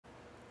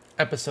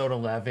Episode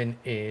 11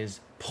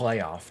 is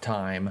playoff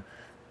time.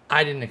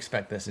 I didn't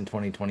expect this in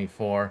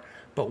 2024,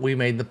 but we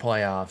made the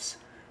playoffs.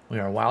 We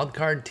are a wild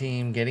card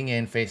team getting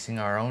in, facing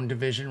our own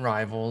division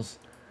rivals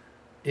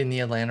in the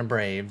Atlanta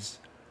Braves,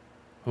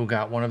 who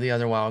got one of the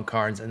other wild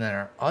cards, and then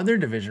our other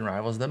division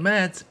rivals, the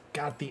Mets,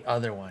 got the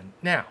other one.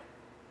 Now,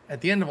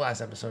 at the end of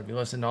last episode,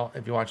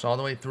 if you watched all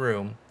the way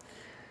through,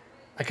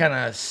 I kind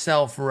of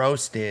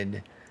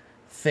self-roasted,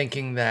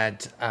 thinking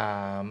that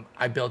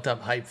I built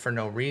up hype for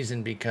no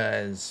reason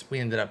because we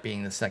ended up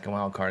being the second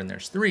wild card and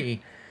there's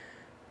 3.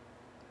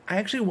 I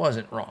actually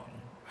wasn't wrong.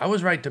 I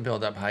was right to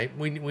build up hype.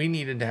 We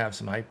needed to have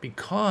some hype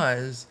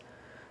because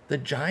the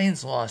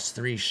Giants lost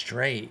 3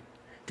 straight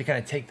to kind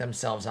of take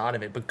themselves out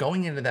of it. But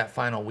going into that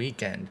final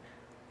weekend,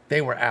 they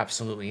were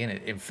absolutely in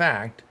it. In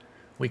fact,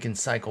 we can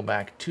cycle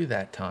back to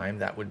that time.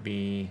 That would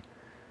be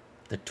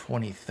the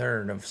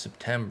 23rd of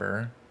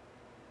September.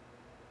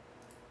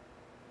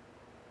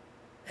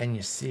 And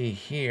you see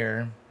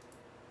here,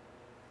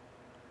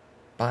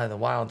 by the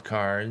wild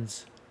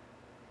cards,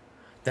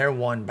 they're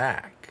 1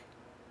 back.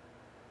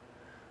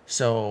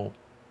 So,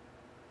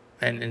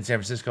 and in San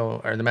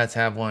Francisco, or the Mets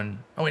have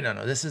 1. Oh, wait,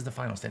 no, this is the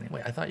final standing.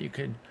 Wait, I thought you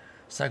could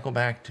cycle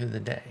back to the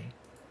day.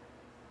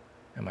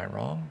 Am I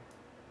wrong?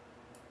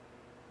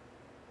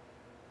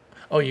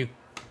 Oh, you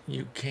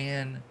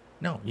can.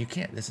 No, you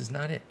can't. This is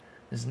not it.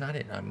 This is not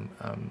it.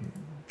 I'm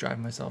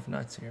driving myself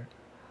nuts here.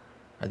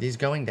 Are these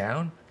going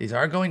down? These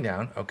are going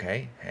down.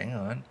 Okay, hang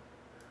on.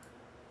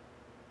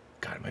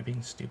 God, am I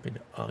being stupid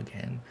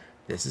again?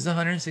 This is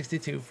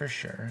 162 for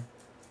sure.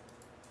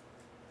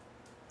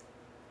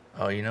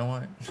 Oh, you know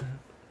what?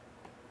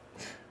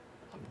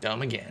 I'm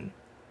dumb again.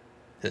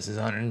 This is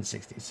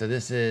 160. So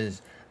this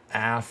is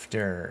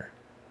after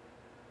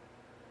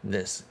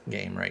this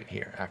game right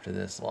here, after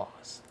this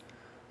loss.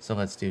 So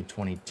let's do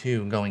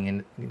 22 going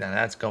in. Now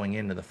that's going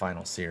into the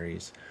final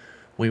series.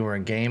 We were a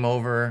game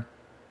over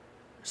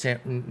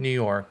New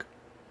York,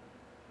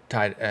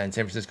 tied, and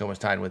San Francisco was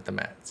tied with the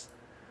Mets.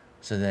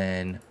 So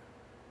then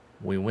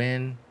we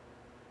win,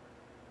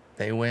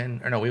 they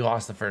win, or no, we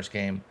lost the first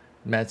game.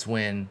 Mets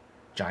win,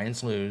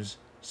 Giants lose.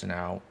 So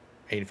now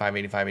 85,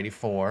 85,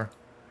 84.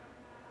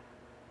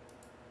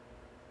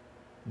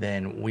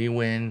 Then we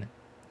win,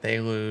 they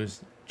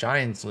lose,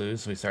 Giants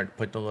lose. So we start to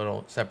put the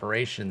little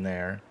separation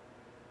there.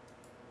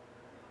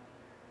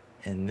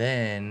 And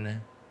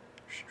then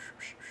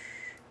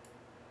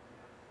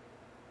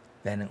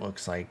it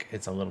looks like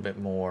it's a little bit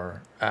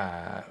more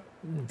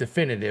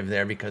definitive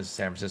there because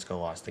San Francisco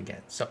lost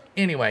again. So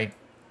anyway,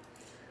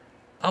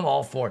 I'm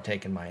all for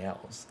taking my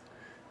L's,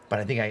 but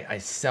I think I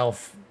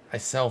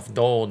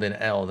self-doled an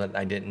L that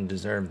I didn't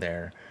deserve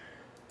there.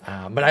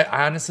 But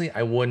I honestly,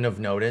 I wouldn't have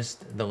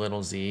noticed the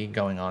little Z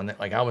going on.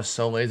 Like, I was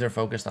so laser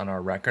focused on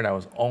our record. I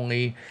was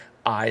only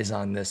eyes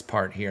on this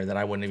part here that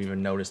I wouldn't have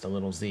even noticed a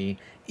little Z,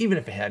 even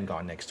if it had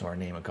gone next to our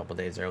name a couple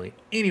days early.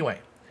 Anyway,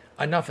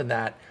 enough of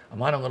that.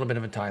 I'm on a little bit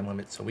of a time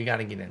limit, so we got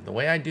to get in. The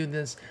way I do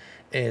this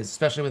is,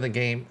 especially with a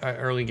game,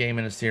 early game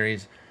in a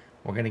series,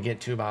 we're going to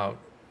get to about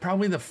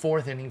probably the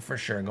 4th inning for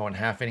sure, going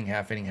half inning,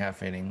 half inning,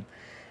 half inning.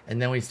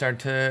 And then we start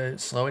to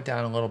slow it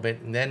down a little bit.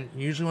 And then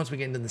usually once we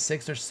get into the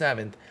 6th or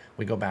 7th,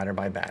 we go batter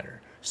by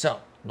batter. So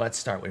let's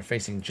start. We're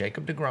facing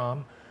Jacob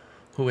deGrom,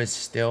 who is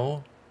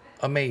still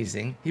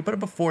amazing. He put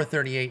up a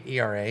 4.38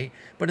 ERA,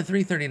 but a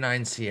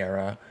 3.39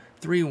 SIERA,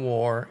 3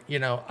 WAR. You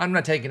know, I'm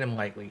not taking him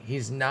lightly.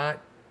 He's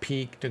not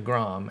peak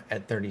deGrom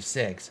at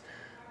 36,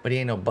 but he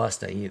ain't no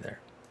busta either.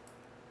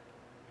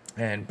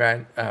 And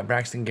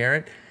Braxton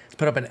Garrett has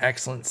put up an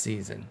excellent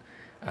season.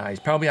 He's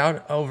probably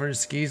out over his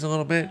skis a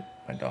little bit.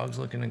 My dog's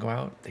looking to go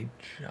out. They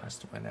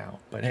just went out.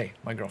 But hey,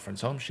 my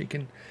girlfriend's home. She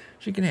can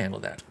handle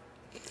that.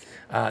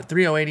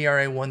 3.08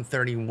 ERA,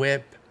 1.30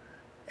 WHIP,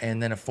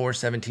 and then a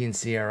 4.17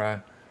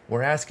 SIERA.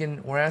 We're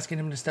asking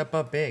him to step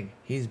up big.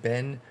 He's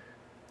been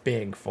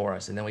big for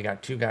us. And then we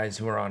got 2 guys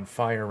who are on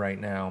fire right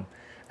now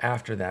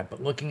after that.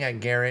 But looking at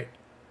Garrett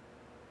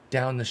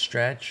down the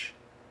stretch,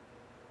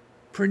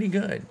 pretty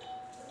good.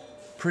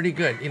 Pretty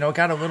good. You know, it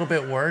got a little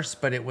bit worse,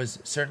 but it was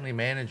certainly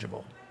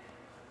manageable.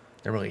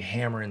 They're really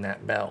hammering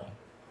that bell,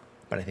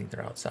 but I think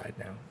they're outside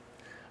now.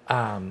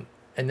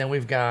 And then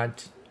we've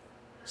got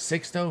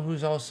Sixto,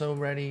 who's also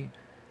ready,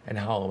 and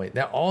Holloway.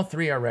 All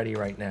 3 are ready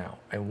right now.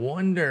 I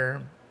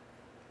wonder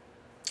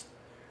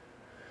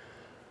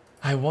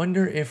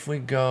if we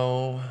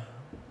go.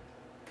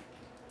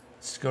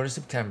 Let's go to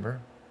September.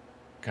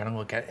 Kind of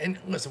look at it. And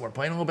listen, we're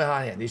playing a little bit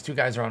hot hand. These 2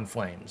 guys are on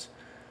flames,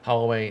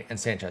 Holloway and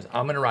Sanchez.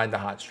 I'm going to ride the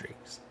hot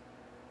streaks.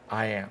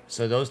 I am.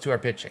 So those 2 are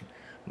pitching.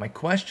 My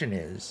question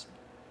is,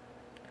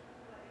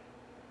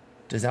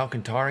 does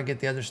Alcantara get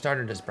the other start,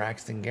 or does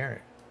Braxton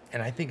Garrett?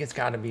 And I think it's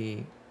got to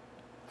be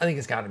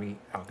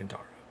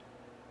Alcantara.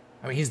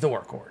 I mean, he's the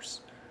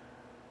workhorse.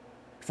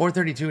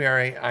 4.32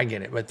 ERA, I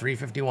get it, but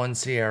 3.51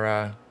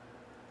 SIERA.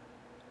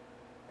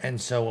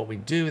 And so what we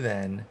do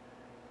then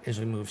is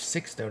we move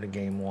Sixto to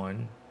game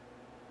 1,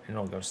 and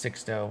it'll go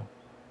Sixto,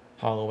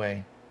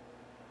 Holloway,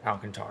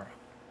 Alcantara.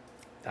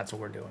 That's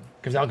what we're doing.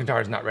 Because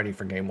Alcantara is not ready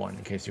for game 1,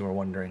 in case you were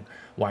wondering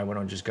why we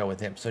don't just go with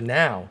him. So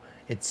now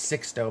it's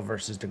Sixto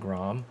versus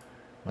DeGrom.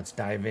 Let's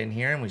dive in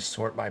here and we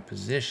sort by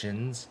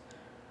positions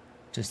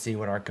to see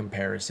what our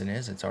comparison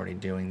is. It's already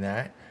doing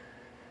that.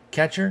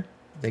 Catcher,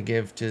 they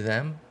give to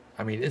them.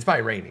 I mean, it's by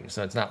rating,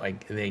 so it's not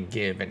like they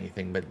give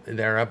anything, but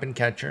they're up in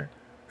catcher,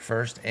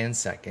 first and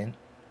second,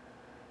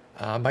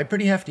 by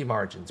pretty hefty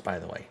margins, by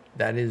the way.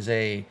 That is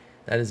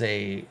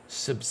a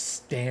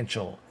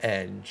substantial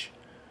edge,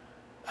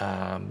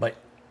 but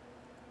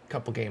a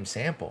couple game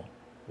sample,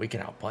 we can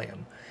outplay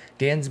them.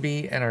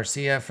 Dansby and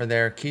Arcia for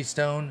their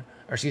keystone,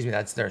 or excuse me,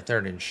 that's their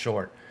third and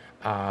short,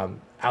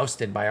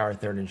 ousted by our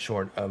third and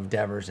short of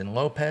Devers and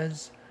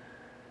Lopez.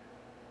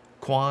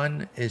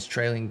 Kwan is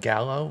trailing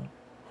Gallo,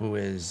 who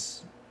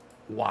is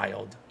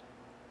wild.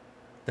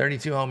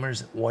 32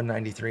 homers,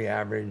 193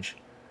 average.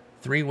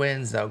 3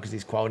 wins, though, because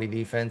he's quality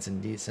defense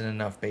and decent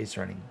enough base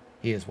running.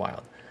 He is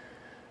wild.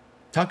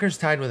 Tucker's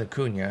tied with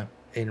Acuna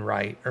in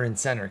right, or in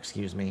center,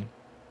 excuse me.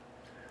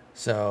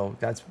 So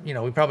that's, you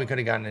know, we probably could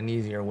have gotten an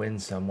easier win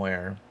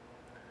somewhere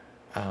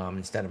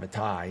instead of a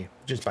tie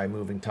just by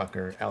moving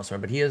Tucker elsewhere.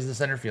 But he is the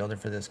center fielder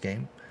for this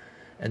game.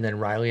 And then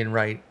Riley in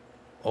right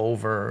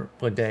over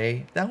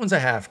Blade. That one's a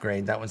half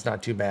grade. That one's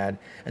not too bad.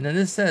 And then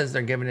this says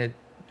they're giving it,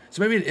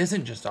 so maybe it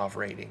isn't just off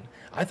rating.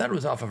 I thought it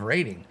was off of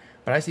rating,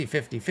 but I see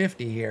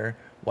 50-50 here.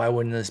 Why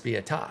wouldn't this be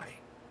a tie?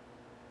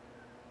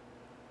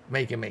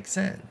 Make it make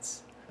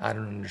sense. I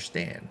don't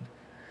understand.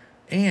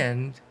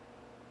 And,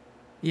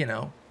 you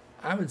know,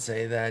 I would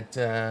say that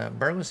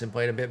Burleson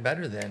played a bit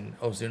better than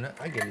Ozuna.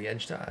 I give the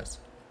edge to us.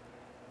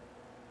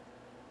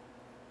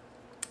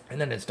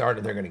 And then it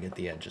started, they're going to get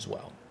the edge as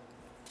well.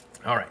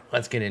 All right,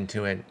 let's get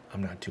into it.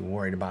 I'm not too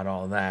worried about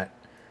all that.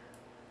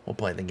 We'll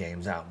play the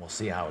games out and we'll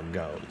see how it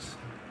goes.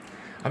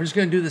 I'm just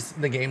going to do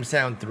the game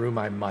sound through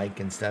my mic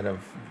instead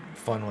of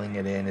funneling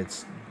it in.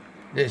 It's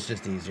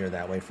just easier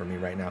that way for me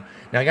right now.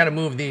 Now, I got to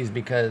move these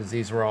because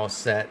these were all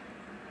set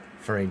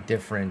for a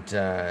different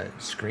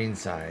screen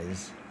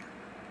size.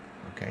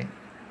 Okay,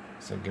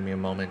 so give me a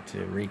moment to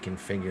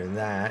reconfigure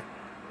that.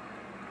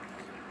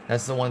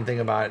 That's the one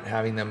thing about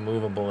having them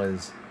movable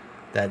is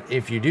that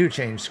if you do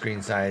change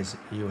screen size,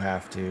 you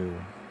have to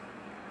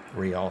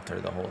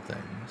re-alter the whole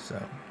thing. So,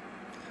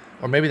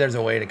 or maybe there's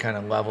a way to kind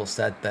of level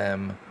set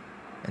them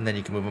and then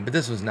you can move them. But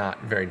this was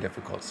not very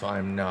difficult, so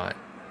I'm not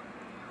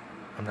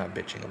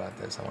bitching about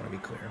this. I want to be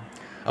clear.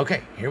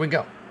 Okay, here we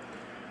go.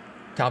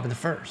 Top of the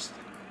first.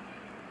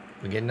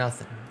 We get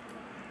nothing.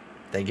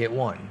 They get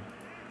 1.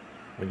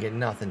 We get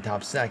nothing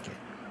top second.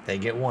 They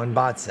get 1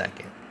 bot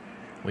second.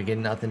 We get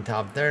nothing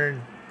top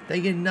third. They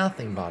get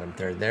nothing bottom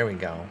third. There we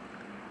go.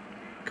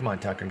 Come on,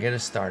 Tucker. Get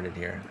us started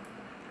here.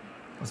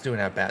 Let's do an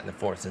at-bat in the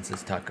 4th since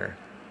it's Tucker.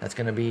 That's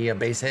going to be a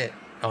base hit.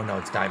 Oh, no,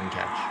 it's dive and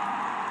catch.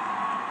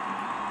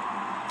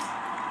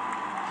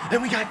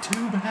 And we got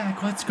 2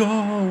 back. Let's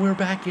go. We're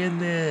back in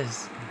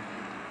this.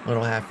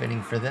 Little half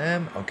inning for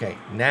them. Okay,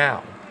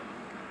 now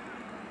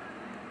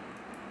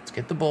let's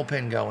get the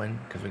bullpen going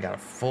because we got a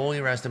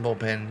fully rested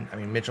bullpen. I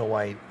mean, Mitchell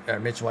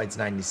White's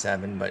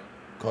 97, but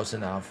close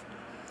enough.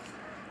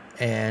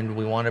 And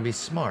we want to be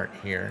smart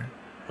here.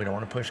 We don't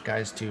want to push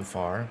guys too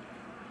far.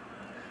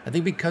 I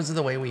think because of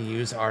the way we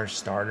use our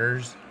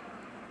starters,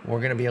 we're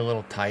going to be a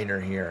little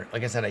tighter here.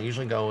 Like I said, I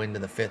usually go into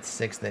the 5th,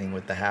 6th inning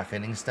with the half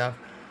inning stuff.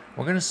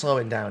 We're going to slow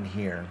it down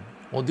here.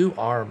 We'll do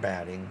our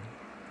batting.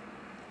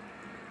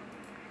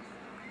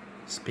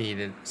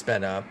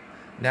 Sped up.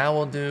 Now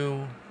we'll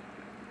do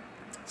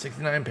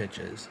 69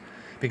 pitches.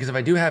 Because if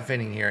I do half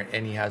inning here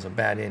and he has a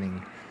bad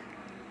inning,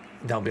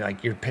 they'll be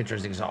like, your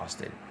pitcher's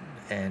exhausted.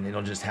 And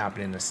it'll just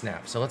happen in a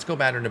snap. So let's go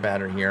batter to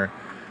batter here.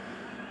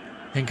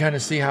 And kind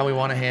of see how we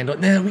want to handle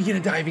it. Then we get a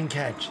diving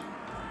catch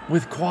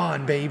with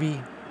Kwan,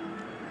 baby.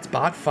 It's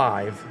bot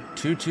 5,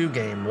 2-2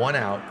 game, 1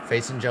 out,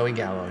 facing Joey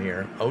Gallo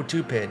here.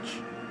 0-2 pitch.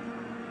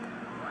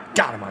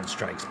 Got him on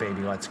strikes,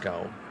 baby. Let's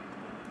go.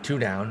 2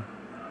 down.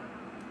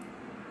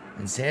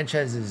 And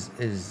Sanchez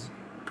is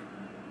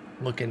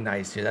looking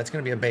nice here. That's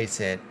going to be a base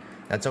hit.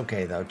 That's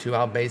okay, though. 2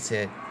 out base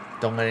hit.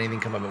 Don't let anything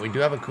come up. But we do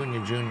have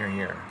Acuna Jr.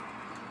 here.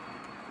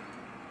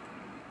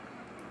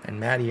 And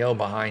Matty O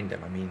behind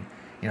him. I mean,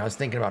 you know, I was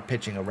thinking about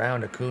pitching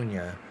around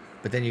Acuna,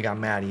 but then you got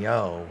Matty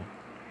O.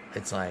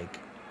 It's like,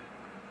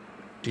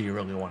 do you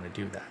really want to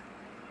do that?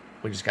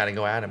 We just got to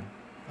go at him.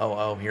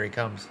 Oh, here he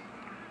comes.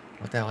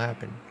 What the hell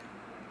happened?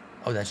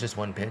 Oh, that's just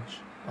 1 pitch?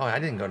 Oh, I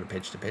didn't go to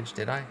pitch,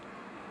 did I?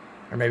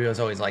 Or maybe it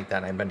was always like that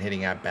and I've been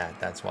hitting at bat.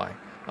 That's why.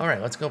 All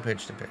right, let's go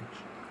pitch to pitch.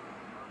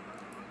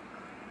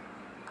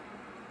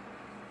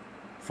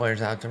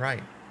 Flares out to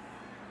right.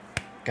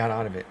 Got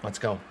out of it. Let's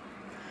go.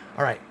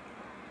 All right.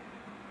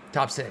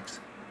 Top 6.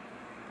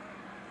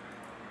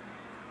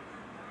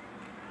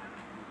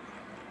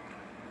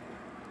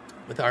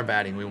 With our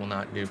batting, we will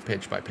not do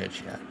pitch by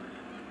pitch yet.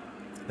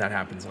 That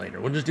happens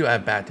later. We'll just do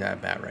at bat to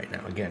at bat right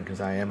now. Again,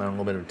 because I am on a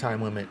little bit of a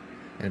time limit.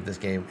 And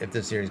if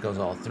this series goes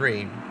all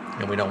 3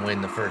 and we don't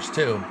win the first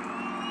 2,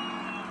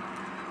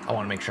 I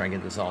want to make sure I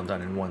get this all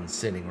done in one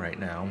sitting right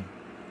now.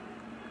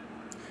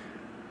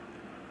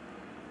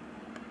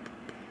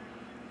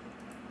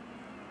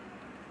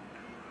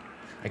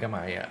 I got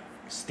my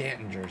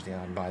Stanton jersey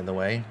on, by the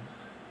way.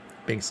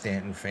 Big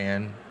Stanton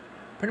fan.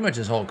 Pretty much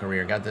his whole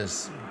career. Got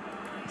this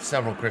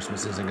several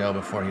Christmases ago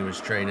before he was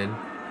traded.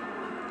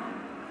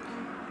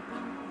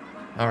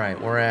 All right,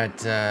 we're at...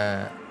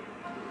 that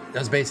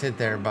was base hit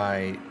there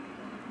by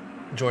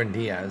Jordan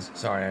Diaz.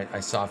 Sorry, I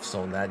soft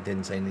sold that.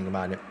 Didn't say anything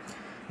about it.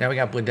 Now we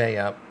got Bleday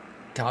up.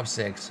 Top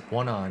 6.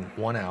 1 on,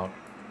 1 out.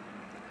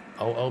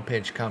 0-0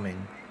 pitch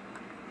coming.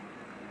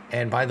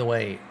 And by the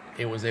way,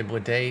 it was a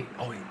Bleday...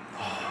 Oh,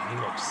 he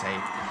looks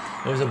safe.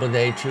 It was a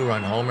Bleday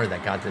 2-run homer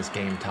that got this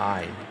game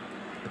tied.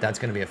 But that's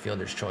going to be a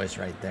fielder's choice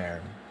right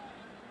there.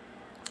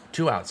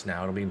 2 outs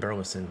now. It'll be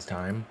Burleson's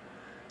time.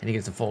 And he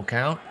gets a full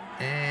count.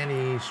 And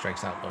he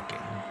strikes out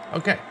looking.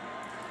 Okay.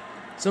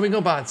 So we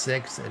go bot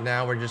 6. And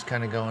now we're just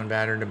kind of going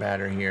batter to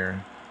batter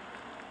here.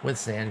 With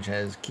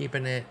Sanchez.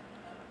 Keeping it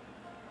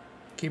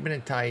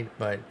tight.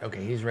 But,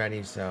 okay, he's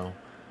ready. So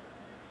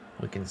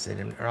we can sit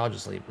him. Or I'll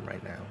just leave him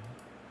right now.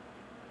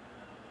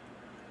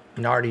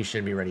 Nardi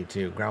should be ready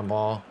too. Ground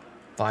ball.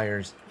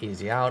 Fires.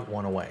 Easy out.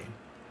 1 away.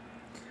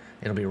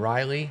 It'll be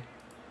Riley.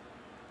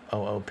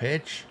 0-0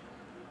 pitch.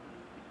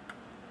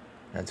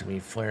 That's going to be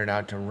flared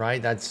out to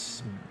right.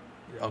 That's...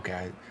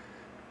 Okay.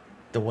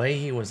 The way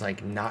he was,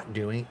 like, not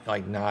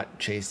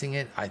chasing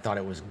it, I thought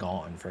it was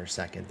gone for a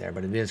second there.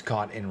 But it is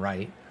caught in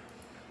right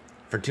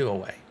for 2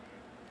 away.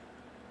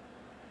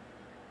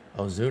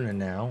 Ozuna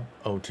now.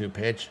 0-2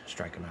 pitch.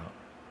 Strike him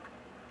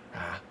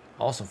out.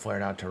 Also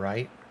flared out to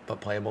right,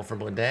 but playable for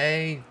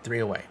Bleday. 3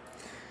 away.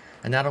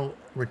 And that'll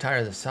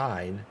retire the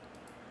side.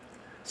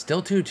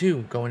 Still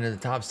 2-2 going to the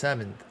top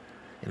 7th.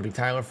 It'll be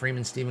Tyler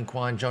Freeman, Stephen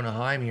Kwan, Jonah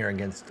Heim here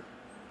against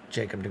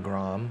Jacob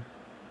deGrom.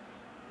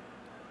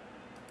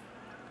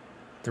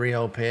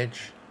 3-0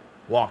 pitch.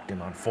 Walked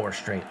him on 4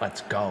 straight.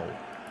 Let's go.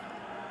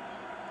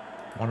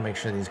 I want to make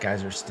sure these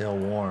guys are still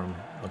warm.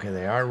 Okay,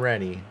 they are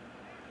ready.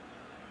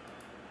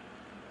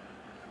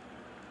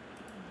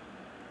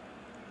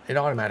 It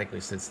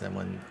automatically sits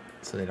them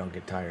so they don't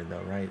get tired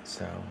though, right?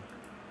 So,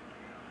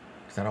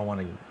 because I don't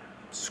want to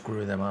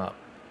screw them up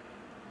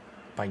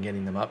by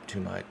getting them up too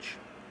much.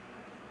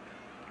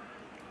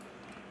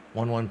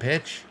 1-1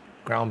 pitch.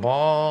 Ground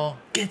ball.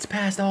 Gets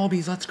past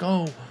Albies. Let's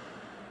go.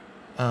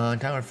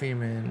 Tyler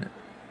Freeman.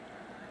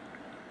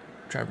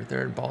 Try for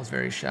third. Ball's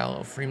very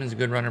shallow. Freeman's a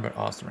good runner, but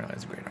Austin Riley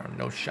has a great arm.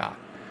 No shot.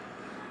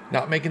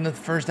 Not making the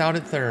first out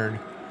at third.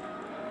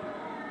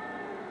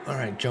 All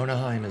right, Jonah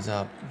Heim is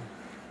up.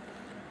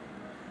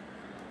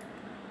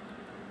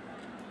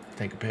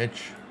 Take a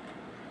pitch.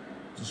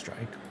 It's a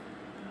strike.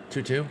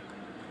 2-2.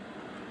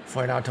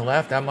 Flight out to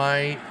left. That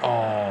might...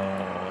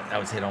 Oh, that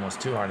was hit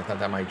almost too hard. I thought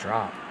that might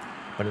drop.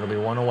 But it'll be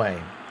 1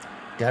 away.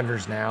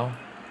 Devers now.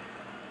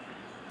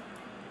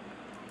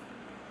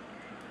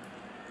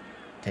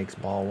 Takes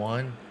ball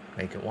 1.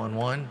 Make it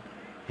 1-1.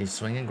 He's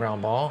swinging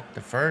ground ball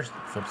to first.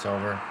 Flips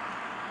over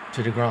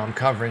to deGrom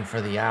covering for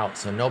the out.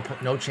 So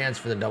no chance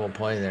for the double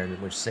play there,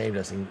 which saved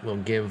us. And will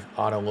give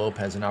Otto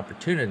Lopez an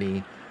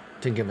opportunity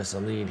to give us a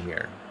lead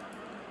here.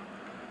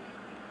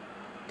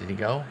 Did he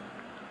go?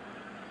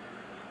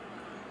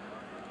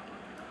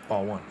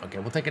 Ball 1. Okay,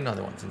 we'll take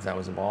another one since that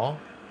was a ball.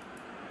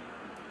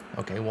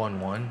 Okay,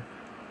 1-1.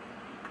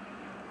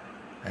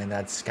 And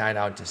that's skied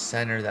out to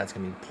center. That's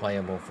going to be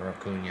playable for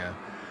Acuna.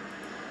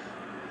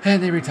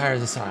 And they retire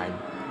the side.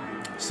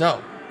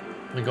 So,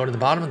 we go to the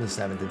bottom of the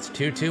 7th. It's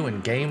 2-2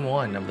 in Game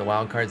 1 of the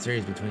Wildcard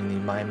Series between the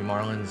Miami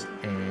Marlins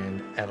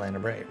and Atlanta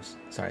Braves.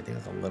 Sorry, I think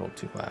that's a little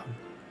too loud.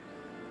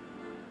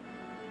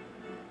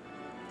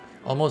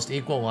 Almost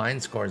equal line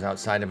scores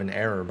outside of an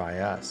error by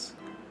us.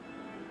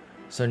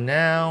 So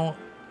now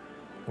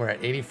we're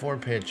at 84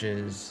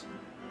 pitches.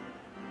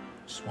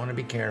 Just want to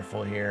be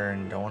careful here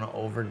and don't want to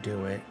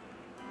overdo it.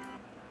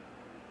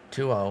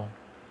 2-0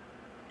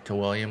 to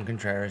William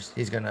Contreras.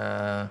 He's going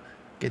to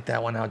get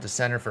that one out to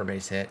center for a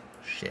base hit.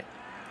 Shit.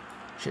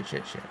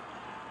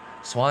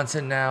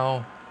 Swanson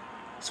now.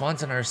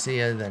 Swanson,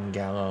 Arcia, then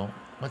Gallo.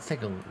 Let's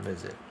take a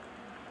visit.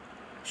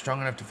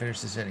 Strong enough to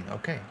finish this inning.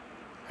 Okay.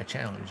 I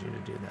challenge you to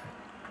do that.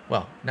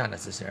 Well, not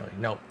necessarily.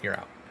 Nope, you're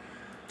out.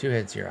 2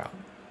 hits, you're out.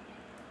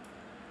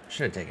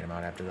 Should have taken him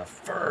out after the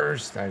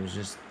first. I was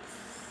just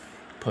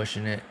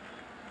pushing it.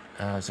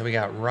 So we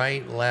got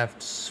right,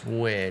 left,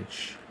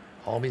 switch.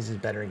 Albies is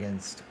better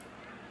against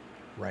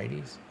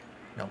righties?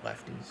 No,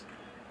 lefties.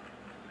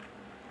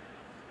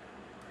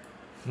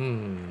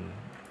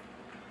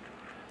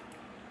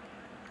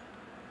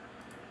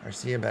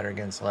 Arcia better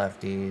against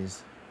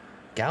lefties.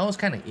 Gallo's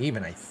kind of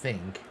even, I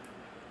think.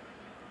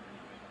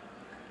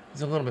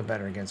 He's a little bit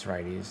better against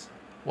righties.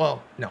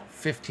 Well, no,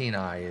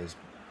 15i is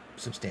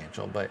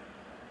substantial, but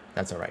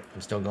that's all right.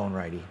 I'm still going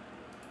righty.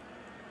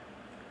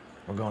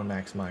 We're going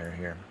Max Meyer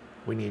here.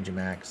 We need you,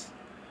 Max.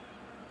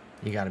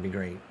 You got to be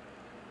great.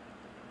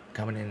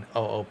 Coming in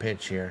 0-0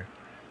 pitch here.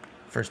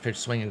 First pitch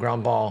swinging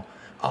ground ball.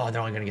 Oh, they're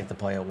only going to get the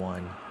play at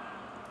 1.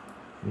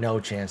 No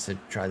chance to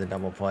try the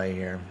double play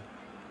here.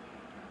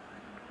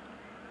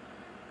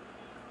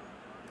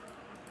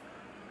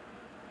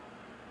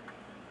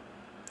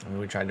 I mean,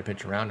 we tried to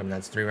pitch around him.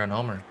 That's 3-run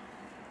homer.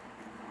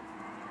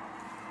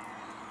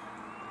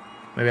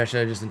 Maybe I should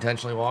have just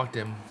intentionally walked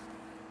him.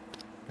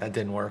 That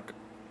didn't work.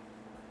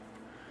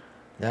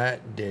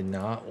 That did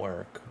not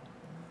work.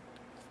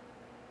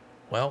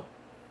 Well,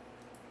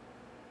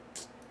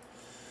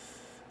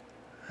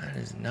 that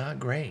is not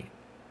great.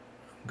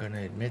 I'm going to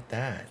admit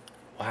that.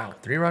 Wow,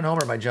 3-run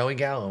homer by Joey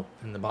Gallo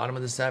in the bottom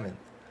of the 7th.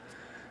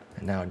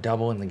 And now a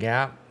double in the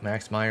gap.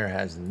 Max Meyer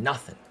has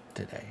nothing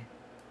today.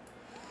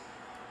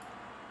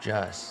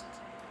 Just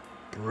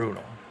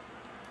brutal.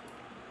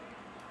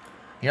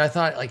 You know, I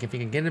thought, like, if he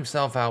can get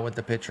himself out with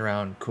the pitch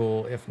around,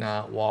 cool. If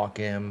not, walk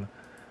him,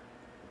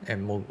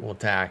 and we'll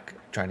tack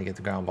trying to get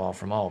the ground ball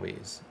from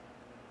Albies.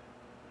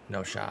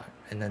 No shot.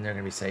 And then they're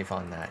going to be safe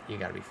on that. You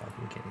got to be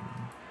fucking kidding me.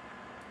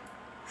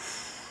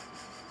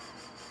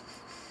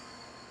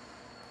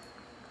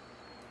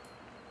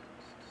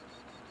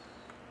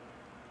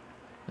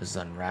 This is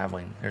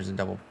unraveling. There's a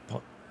double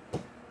play.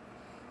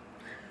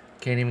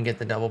 Can't even get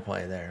the double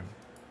play there.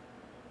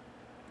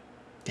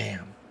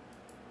 Damn.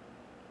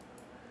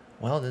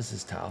 Well, this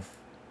is tough.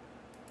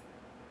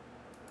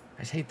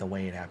 I just hate the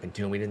way it happened,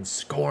 too. We didn't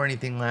score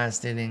anything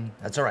last inning.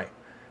 That's all right.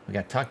 We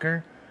got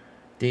Tucker,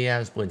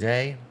 Diaz,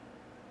 Blade.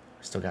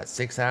 Still got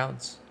 6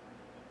 outs.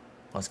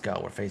 Let's go.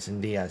 We're facing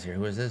Diaz here.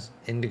 Who is this?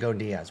 Indigo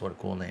Diaz. What a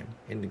cool name.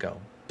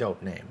 Indigo.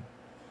 Dope name.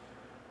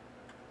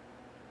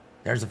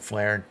 There's a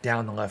flare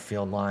down the left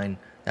field line.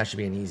 That should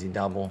be an easy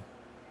double.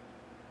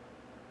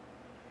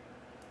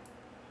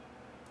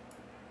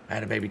 I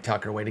had a baby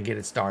Tucker. Way to get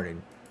it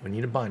started. We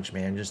need a bunch,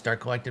 man. Just start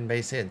collecting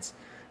base hits.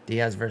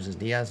 Diaz versus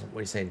Diaz. What do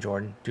you say,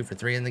 Jordan? 2 for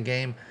 3 in the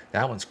game.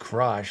 That one's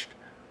crushed.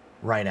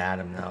 Right at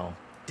him, though.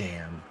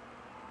 Damn.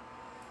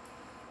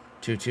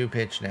 2-2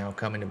 pitch now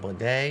coming to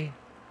Blade.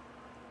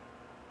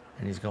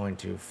 And he's going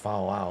to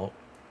foul out.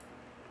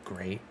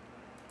 Great.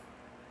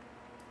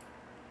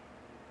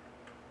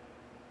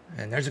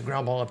 And there's a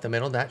ground ball up the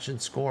middle. That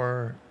should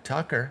score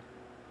Tucker.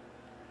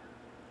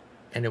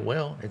 And it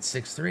will. It's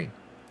 6-3.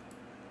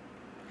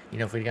 You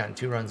know, if we'd gotten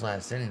 2 runs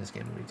last inning, this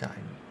game would be tied.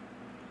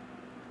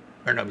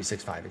 Or no, it'd be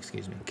 6-5,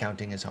 excuse me.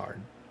 Counting is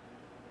hard.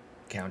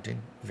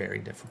 Counting, very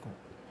difficult.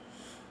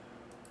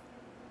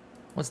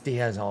 What's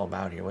Diaz all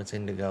about here? What's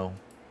Indigo?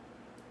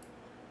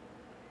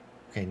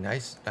 Okay,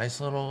 nice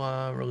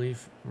little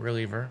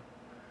reliever.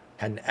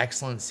 Had an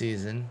excellent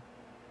season.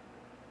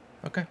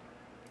 Okay,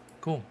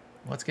 cool.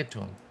 Let's get to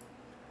him.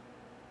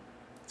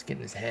 Let's get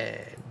in his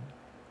head.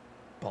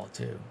 Ball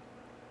 2.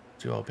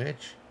 2-0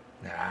 pitch.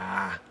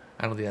 Nah.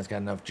 I don't think that's got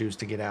enough juice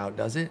to get out,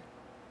 does it?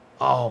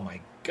 Oh,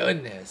 my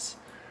goodness.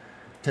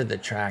 To the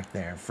track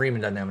there.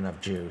 Freeman doesn't have enough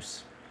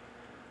juice.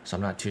 So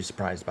I'm not too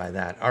surprised by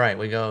that. All right,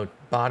 we go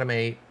bottom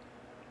 8.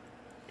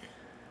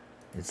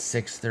 It's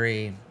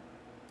 6-3.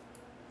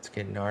 Let's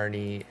get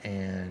Nardi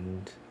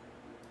and...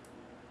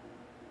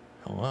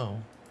 Hello.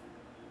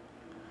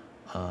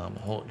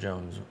 Holt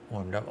Jones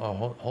warmed up.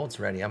 Oh, Holt's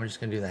ready. I'm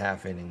just going to do the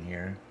half inning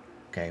here.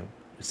 Okay,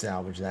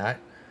 salvage that.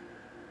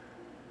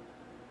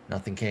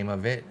 Nothing came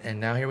of it. And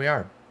now here we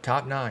are.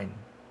 Top 9.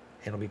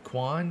 It'll be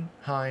Kwan,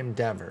 Heim,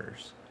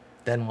 Devers.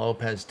 Then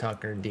Lopez,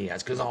 Tucker,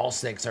 Diaz. Because all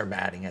 6 are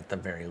batting at the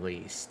very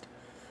least.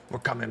 We're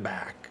coming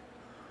back.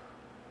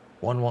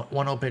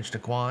 1-0 pitch to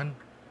Kwan.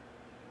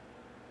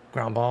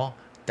 Ground ball.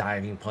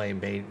 Diving play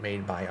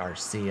made by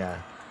Arcia.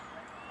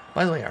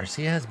 By the way,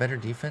 Arcia has better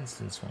defense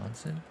than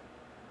Swanson.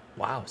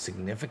 Wow,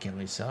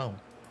 significantly so.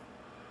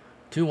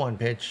 2-1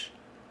 pitch.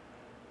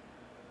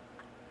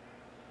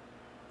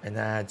 And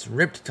that's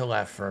ripped to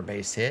left for a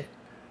base hit.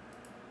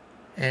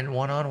 And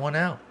 1 on, 1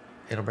 out.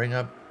 It'll bring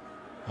up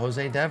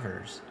Jose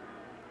Devers.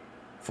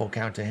 Full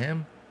count to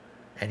him.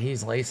 And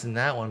he's lacing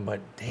that one,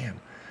 but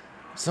damn.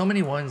 So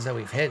many ones that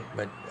we've hit,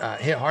 but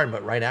hit hard,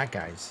 but right at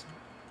guys.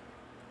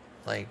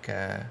 Like,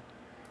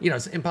 you know,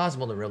 it's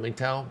impossible to really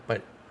tell,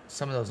 but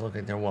some of those look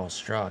like they're well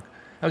struck.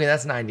 Okay,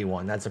 that's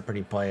 91. That's a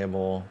pretty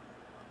playable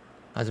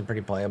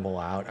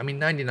out. I mean,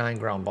 99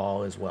 ground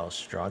ball is well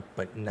struck,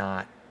 but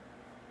not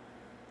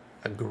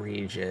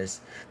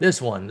egregious.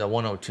 This one, the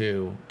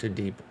 102 to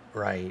deep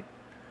right.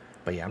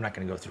 But yeah, I'm not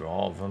going to go through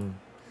all of them.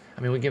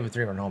 I mean, we give a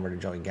 3-run homer to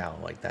Joey Gallo.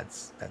 Like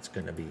that's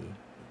going to be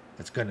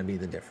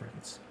the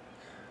difference.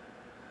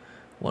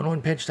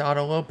 1-1 pitch to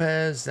Otto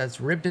Lopez.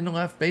 That's ripped into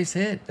left base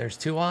hit. There's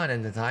 2 on,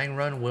 and the tying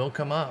run will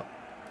come up.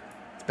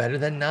 It's better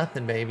than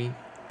nothing, baby.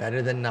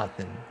 Better than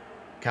nothing.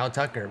 Kyle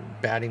Tucker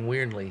batting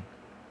weirdly.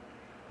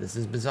 This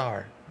is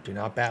bizarre. Do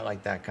not bat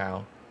like that,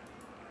 Kyle.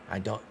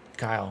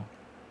 Kyle,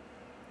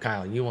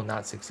 you will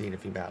not succeed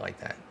if you bat like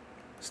that.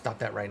 Stop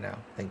that right now.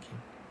 Thank you.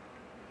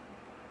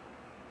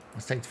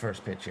 Let's take the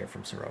first pitch here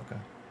from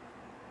Soroka.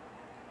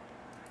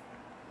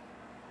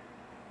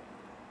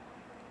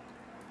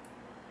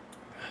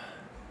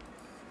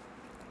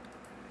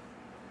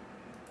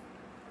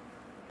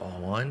 Ball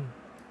 1.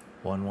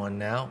 1-1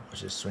 now.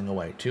 Let's just swing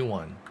away.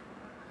 2-1.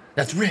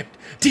 That's ripped.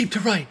 Deep to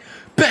right.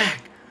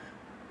 Back.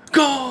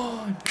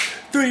 Gone.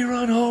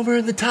 3-run homer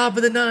in the top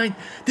of the 9th.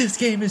 This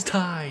game is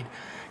tied.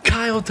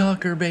 Kyle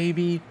Tucker,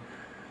 baby.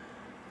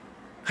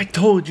 I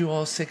told you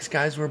all 6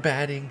 guys were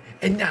batting,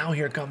 and now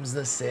here comes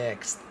the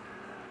 6th.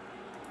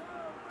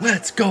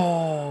 Let's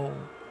go.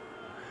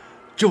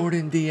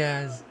 Jordan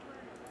Diaz.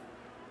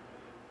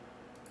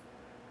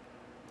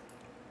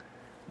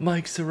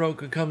 Mike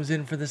Soroka comes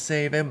in for the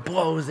save and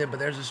blows it, but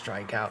there's a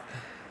strikeout.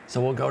 So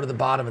we'll go to the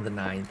bottom of the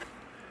ninth.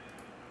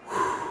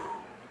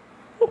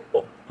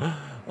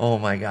 Oh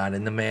my God,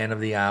 and the man of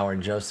the hour,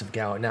 Joseph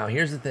Gallo. Now,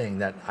 here's the thing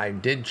that I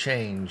did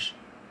change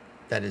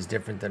that is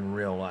different than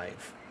real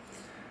life.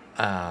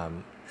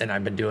 And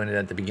I've been doing it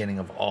at the beginning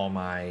of all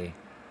my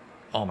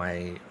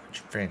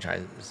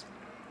franchises.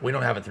 We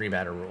don't have a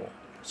 3-batter rule.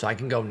 So I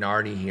can go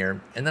Nardi here,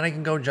 and then I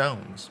can go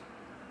Jones.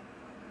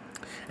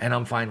 And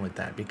I'm fine with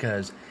that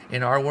because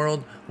in our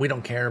world, we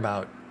don't care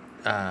about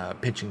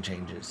pitching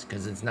changes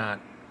because it's not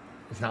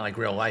like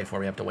real life where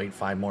we have to wait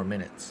 5 more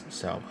minutes.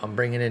 So I'm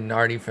bringing in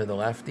Nardi for the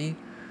lefty.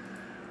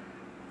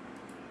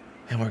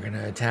 And we're going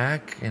to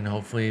attack, and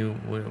hopefully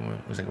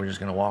looks like we're just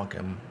going to walk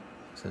him.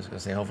 So I was going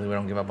to say hopefully we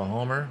don't give up a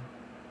homer.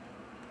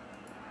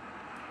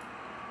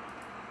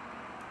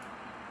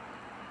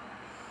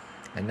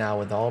 And now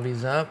with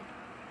Albies up,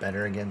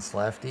 better against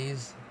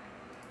lefties,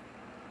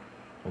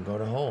 we'll go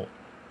to Holt.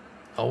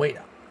 Oh, wait.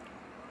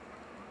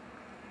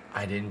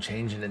 I didn't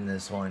change it in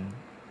this one.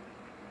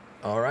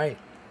 All right.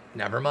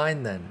 Never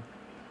mind then.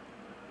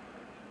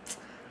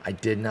 I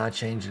did not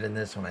change it in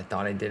this one. I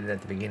thought I did it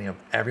at the beginning of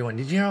everyone.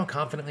 Did you hear how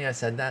confidently I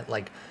said that?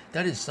 Like,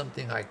 that is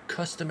something I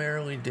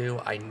customarily do.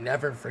 I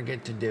never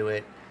forget to do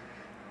it.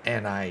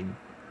 And I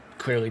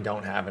clearly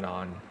don't have it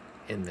on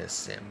in this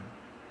sim.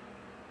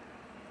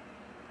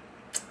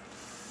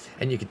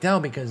 And you can tell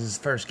because it's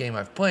the first game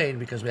I've played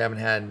because we haven't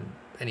had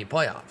any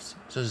playoffs.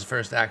 So this is the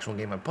first actual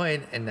game I've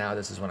played. And now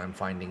this is when I'm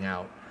finding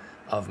out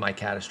of my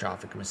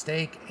catastrophic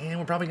mistake. And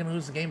we're probably going to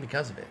lose the game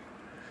because of it.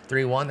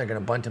 3-1, they're going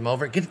to bunt him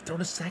over. Get it, throw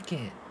to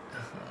second.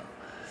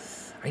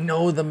 I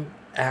know the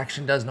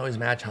action doesn't always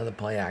match how the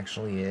play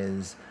actually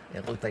is.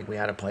 It looked like we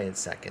had to play at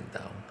second,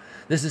 though.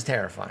 This is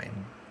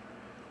terrifying.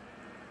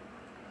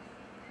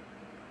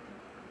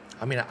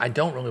 I mean, I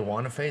don't really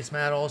want to face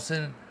Matt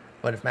Olson,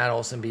 but if Matt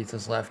Olson beats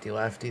us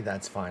lefty-lefty,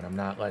 that's fine. I'm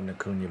not letting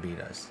Acuna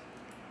beat us.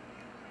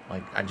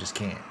 Like, I just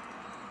can't.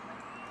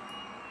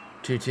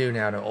 2-2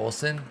 now to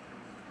Olson.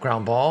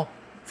 Ground ball.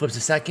 Flips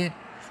to second.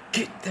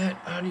 Get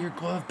that out of your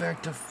glove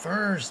back to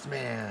first,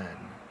 man.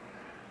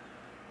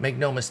 Make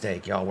no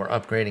mistake, y'all. We're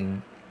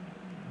upgrading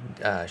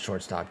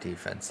shortstop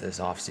defense this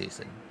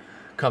offseason.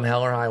 Come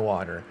hell or high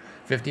water.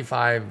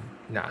 55,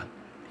 nah.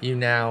 You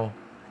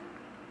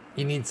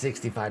need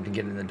 65 to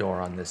get in the door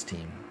on this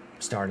team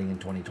starting in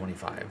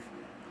 2025.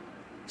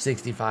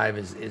 65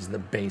 is the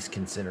base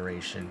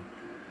consideration.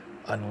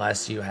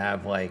 Unless you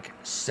have like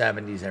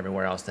 70s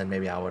everywhere else, then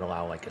maybe I would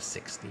allow like a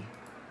 60.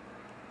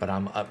 But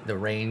I'm up the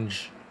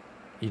range.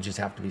 You just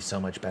have to be so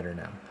much better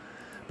now.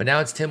 But now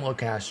it's Tim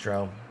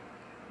Locastro.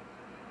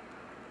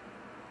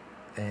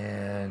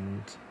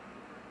 And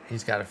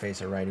he's got to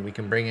face a righty. We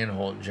can bring in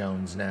Holt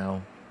Jones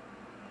now.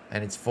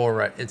 And it's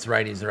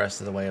righties the rest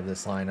of the way of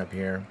this lineup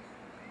here.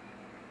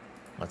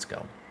 Let's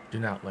go. Do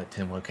not let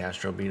Tim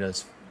Locastro beat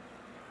us.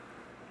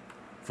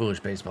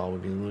 Foolish Baseball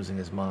would be losing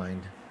his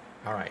mind.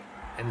 All right.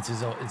 And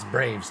it's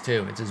Braves,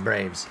 too. It's his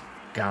Braves.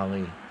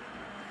 Golly.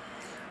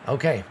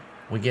 Okay.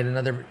 We get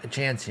another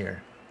chance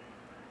here.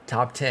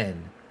 Top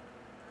 10.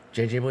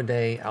 J.J.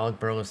 Bleday, Alec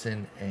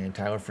Burleson, and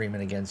Tyler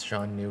Freeman against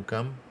Sean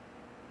Newcomb.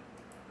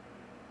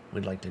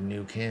 We'd like to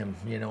nuke him.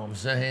 You know what I'm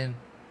saying?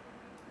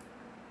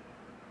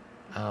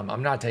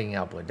 I'm not taking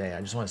out Bleday.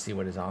 I just want to see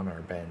what is on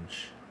our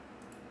bench.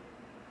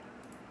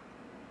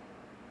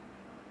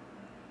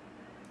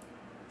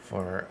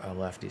 For a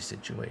lefty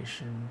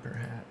situation,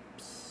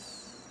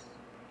 perhaps.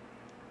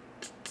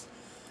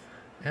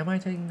 Am I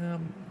taking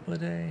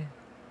Bleday?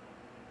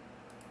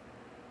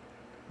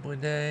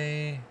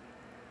 Bleday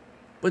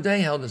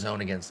held his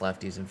own against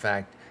lefties. In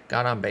fact,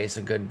 got on base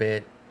a good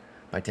bit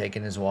by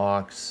taking his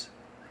walks.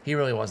 He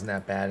really wasn't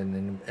that bad. And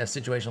in a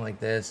situation like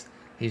this,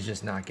 he's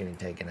just not getting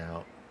taken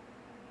out.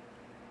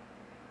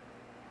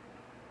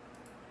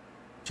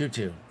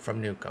 2-2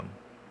 from Newcomb.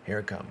 Here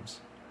it comes.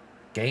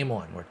 Game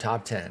 1. We're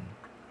top 10.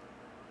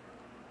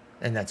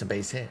 And that's a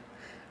base hit.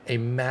 A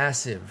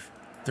massive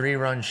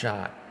 3-run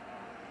shot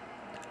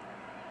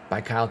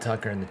by Kyle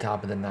Tucker in the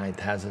top of the 9th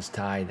has us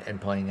tied and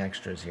playing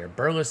extras here.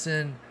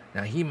 Burleson,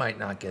 now he might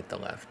not get the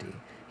lefty.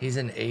 He's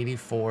an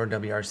 84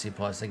 WRC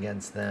plus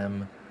against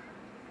them.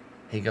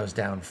 He goes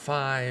down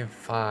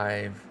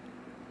 5,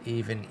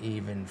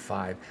 even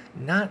 5.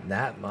 Not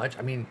that much.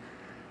 I mean,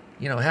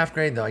 half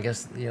grade though, I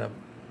guess,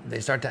 they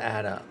start to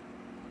add up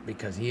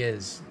because he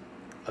is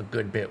a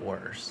good bit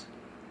worse.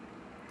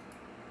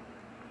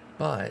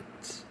 But,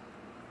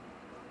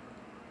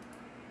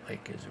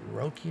 like, is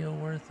Rocchio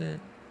worth it?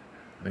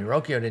 I mean,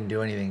 Rocchio didn't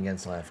do anything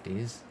against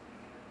lefties.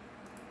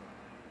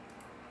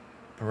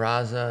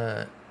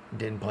 Peraza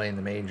didn't play in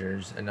the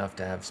majors enough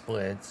to have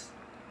splits.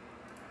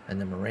 And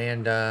then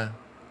Miranda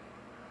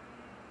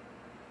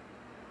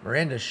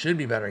should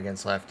be better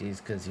against lefties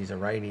because he's a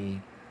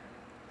righty.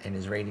 And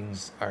his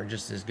ratings are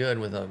just as good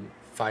with a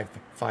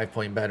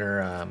 5-point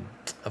better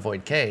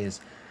avoid Ks.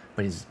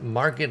 But he's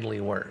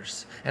markedly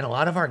worse. And a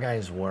lot of our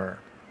guys were.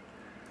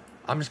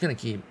 I'm just going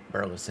to keep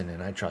Burleson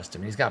in. I trust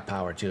him. He's got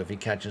power, too. If he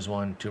catches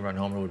one, 2-run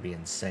homer would be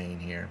insane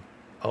here.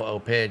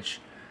 0-0 pitch,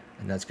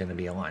 and that's going to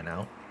be a line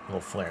out. A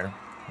little flare.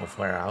 A little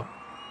flare out.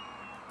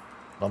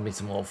 Love me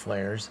some little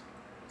flares.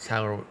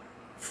 Tyler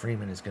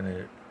Freeman is going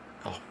to...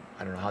 Oh,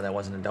 I don't know how that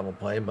wasn't a double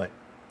play, but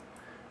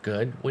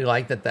good. We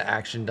like that the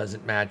action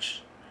doesn't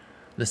match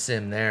the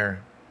sim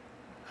there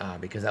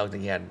because that looked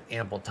like he had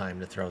ample time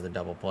to throw the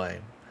double play.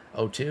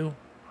 0-2,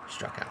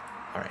 struck out.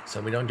 All right,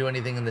 so we don't do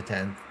anything in the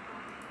 10th.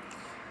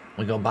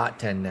 We go bot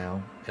 10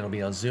 now. It'll be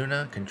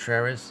Ozuna,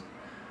 Contreras,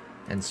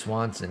 and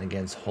Swanson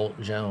against Holt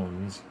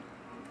Jones.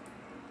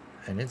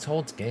 And it's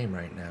Holt's game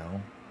right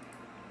now.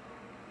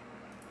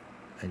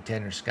 And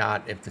Tanner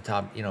Scott, if the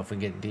top, if we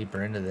get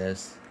deeper into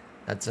this,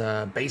 that's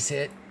a base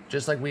hit,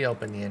 just like we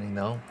opened the inning,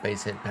 though.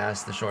 Base hit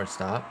past the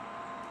shortstop.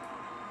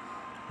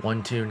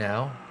 1-2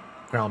 now.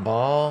 Ground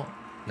ball.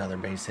 Another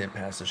base hit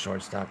past the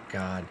shortstop.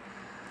 God.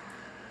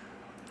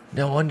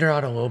 No wonder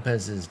Otto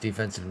Lopez's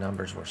defensive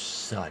numbers were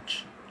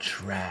such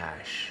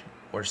trash.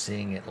 We're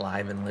seeing it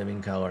live in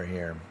living color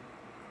here.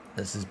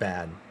 This is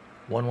bad.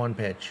 1-1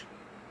 pitch.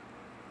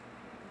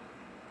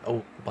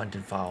 Oh,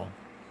 bunted foul.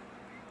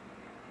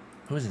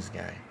 Who's this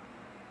guy?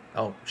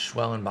 Oh,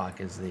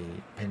 Schwellenbach is the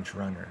pinch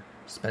runner.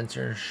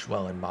 Spencer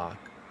Schwellenbach.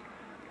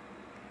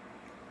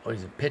 Oh,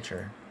 he's a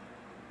pitcher.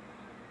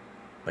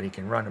 But he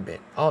can run a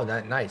bit. Oh,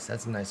 nice.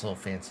 That's a nice little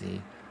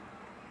fancy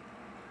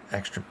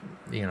extra,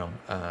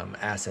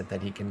 asset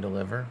that he can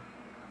deliver.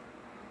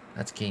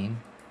 That's keen.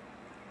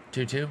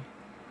 2-2.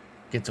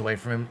 Gets away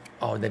from him.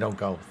 Oh, they don't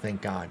go.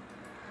 Thank God.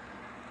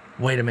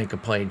 Way to make a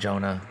play,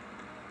 Jonah.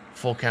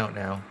 Full count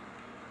now.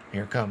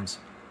 Here it comes.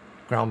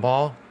 Ground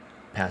ball.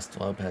 Past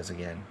Lopez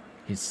again.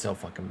 He's so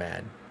fucking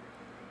bad.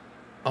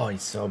 Oh,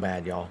 he's so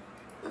bad, y'all.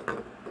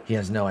 He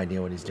has no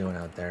idea what he's doing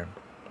out there.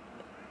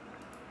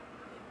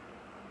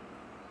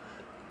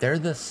 They're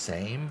the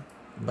same,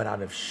 but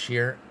out of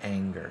sheer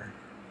anger,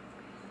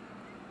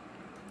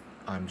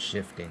 I'm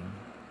shifting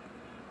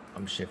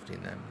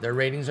them. Their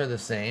ratings are the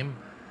same,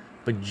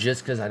 but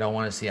just because I don't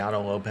want to see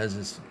Otto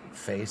Lopez's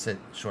face at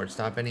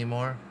shortstop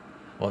anymore,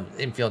 well,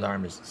 infield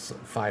arm is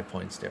 5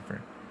 points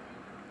different.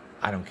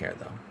 I don't care,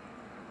 though.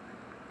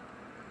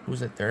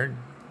 Who's at third?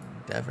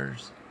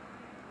 Devers?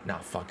 Nah,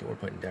 fuck it. We're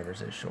putting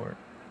Devers at short.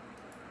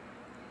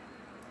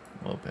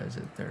 Lopez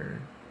at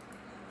third.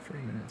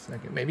 Freeman at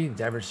second. Maybe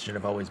Devers should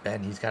have always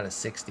been. He's got a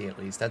 60 at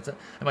least. That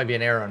might be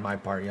an error on my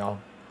part, y'all.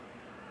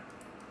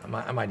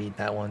 I might eat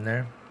that one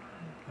there.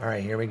 All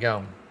right, here we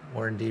go.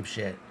 We're in deep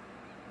shit.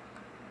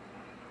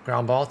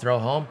 Ground ball, throw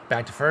home.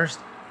 Back to first.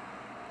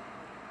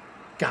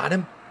 Got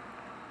him.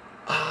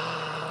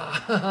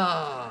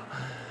 Ah,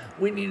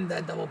 we needed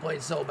that double play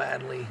so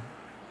badly.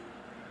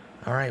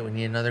 All right, we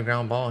need another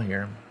ground ball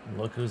here.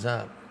 Look who's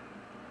up.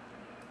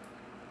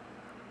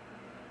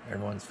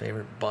 Everyone's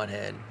favorite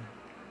butthead.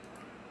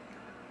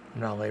 I'm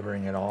not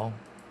laboring at all.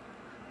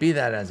 Be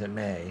that as it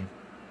may,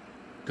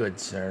 good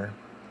sir.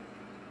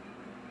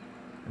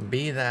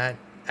 Be that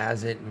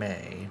as it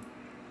may.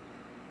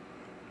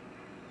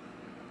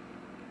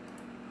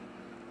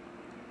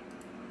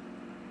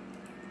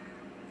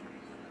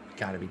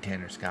 Gotta be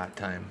Tanner Scott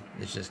time.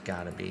 It's just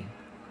gotta be.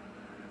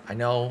 I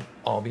know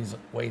Albies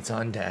waits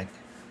on deck.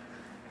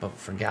 But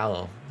for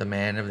Gallo, the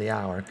man of the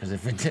hour, because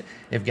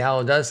if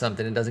Gallo does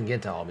something, it doesn't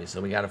get to Albie.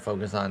 So we got to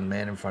focus on the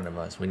man in front of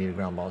us. We need a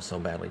ground ball so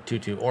badly.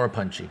 2-2 or a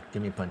punchy.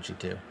 Give me a punchy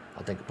too.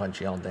 I'll take a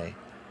punchy all day.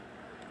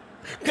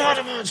 Got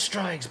him on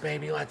strikes,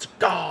 baby. Let's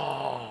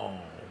go.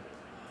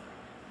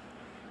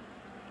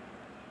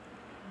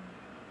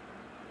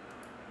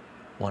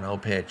 One 0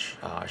 pitch.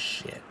 Ah,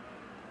 shit.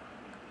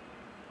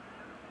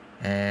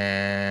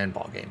 And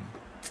ball game.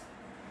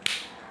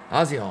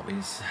 Ozzy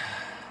Albies.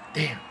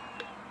 Damn.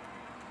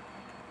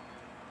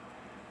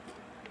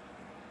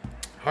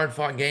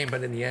 Hard-fought game,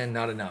 but in the end,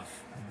 not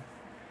enough.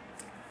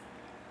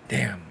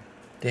 Damn.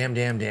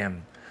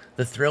 Damn.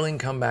 The thrilling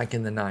comeback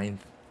in the 9th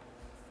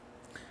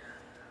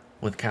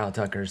with Kyle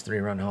Tucker's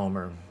 3-run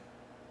homer.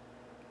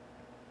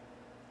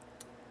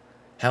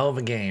 Hell of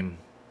a game,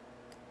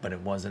 but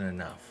it wasn't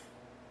enough.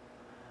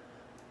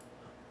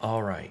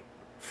 All right.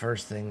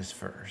 First things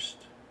first.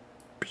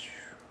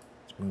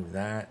 Let's move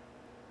that.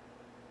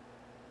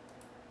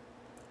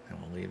 And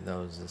we'll leave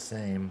those the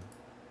same.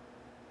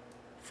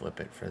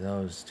 Flip it for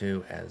those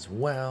two as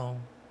well.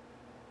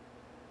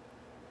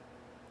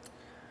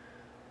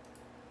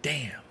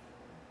 Damn.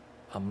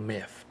 I'm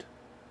miffed.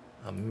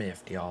 I'm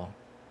miffed, y'all.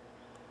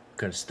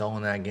 Could have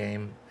stolen that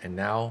game, and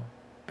now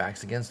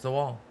back's against the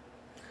wall.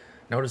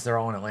 Notice they're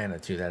all in Atlanta,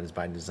 too. That is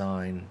by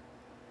design.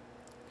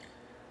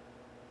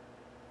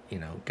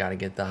 Got to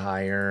get the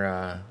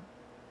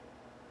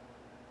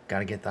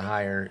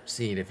higher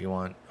seed if you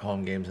want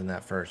home games in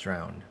that first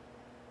round.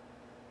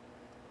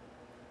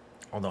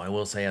 Although I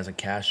will say, as a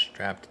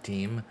cash-strapped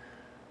team,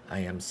 I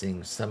am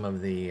seeing some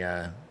of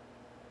the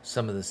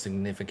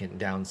significant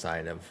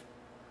downside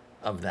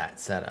of that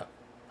setup.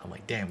 I'm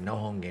like, damn, no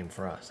home game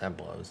for us. That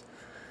blows.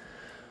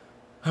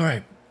 All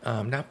right,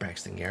 not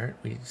Braxton Garrett.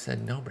 We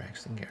said no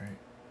Braxton Garrett.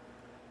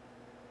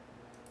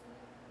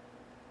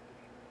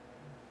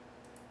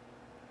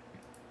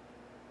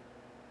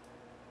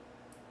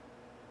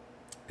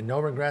 No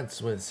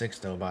regrets with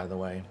Sixto, by the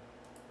way.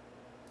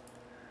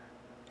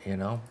 You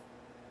know?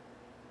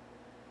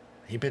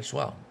 He pitched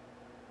well.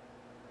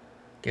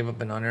 Gave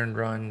up an unearned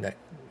run that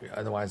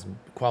otherwise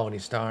quality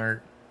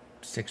start.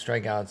 6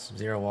 strikeouts,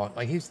 0 walk.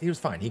 Like he was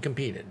fine. He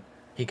competed.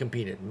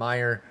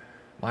 Meyer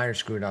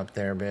screwed up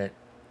there a bit.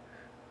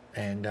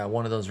 And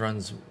one of those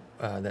runs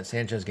that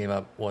Sanchez gave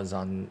up was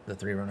on the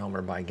 3-run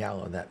homer by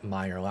Gallo that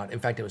Meyer allowed. In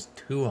fact, it was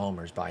 2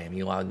 homers by him.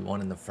 He allowed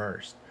 1 in the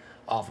first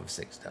off of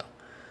Sixto.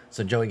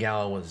 So Joey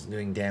Gallo was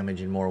doing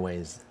damage in more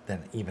ways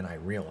than even I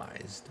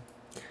realized.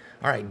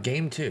 All right,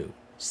 game 2.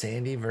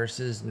 Sandy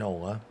versus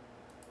Nola.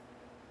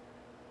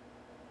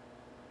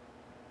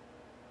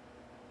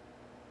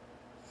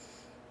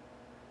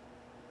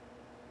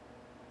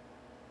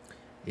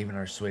 Even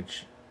our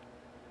switch,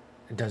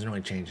 it doesn't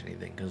really change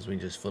anything because we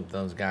just flip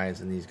those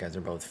guys and these guys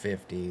are both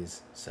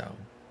 50s. So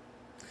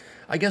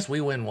I guess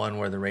we win one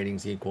where the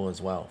rating's equal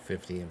as well,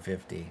 50 and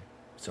 50.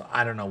 So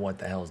I don't know what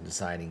the hell is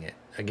deciding it.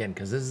 Again,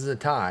 because this is a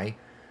tie,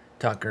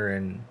 Tucker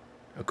and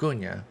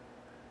Acuna,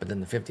 but then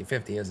the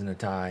 50-50 isn't a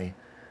tie,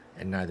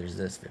 and neither is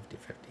this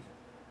 50-50.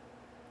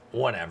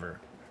 Whatever.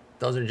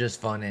 Those are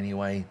just fun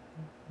anyway.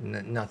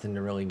 Nothing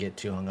to really get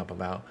too hung up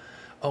about.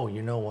 Oh,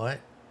 you know what?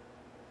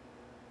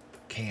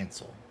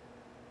 Cancel.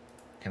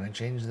 Can I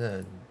change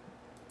the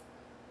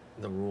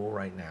rule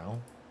right now?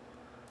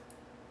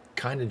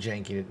 Kind of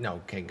janky to... No,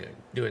 okay, good.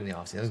 Do it in the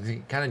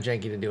offseason. Kind of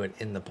janky to do it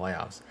in the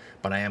playoffs,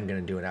 but I am going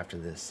to do it after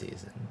this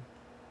season.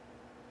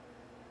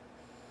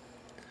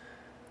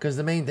 Because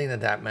the main thing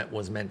that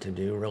was meant to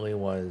do really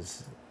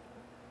was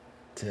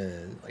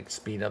to like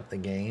speed up the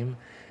game.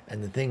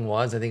 And the thing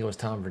was, I think it was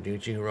Tom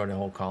Verducci who wrote a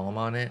whole column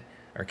on it,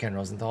 or Ken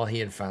Rosenthal. He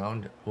had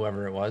found,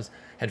 whoever it was,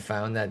 had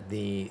found that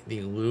the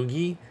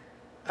loogie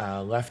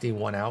lefty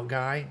 1-out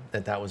guy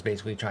that was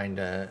basically trying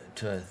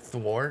to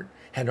thwart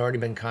had already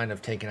been kind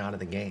of taken out of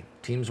the game.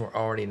 Teams were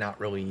already not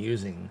really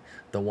using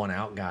the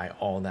 1-out guy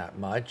all that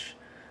much.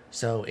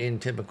 So in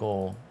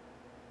typical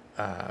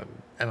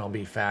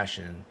MLB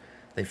fashion,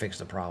 they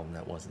fixed a problem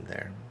that wasn't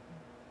there.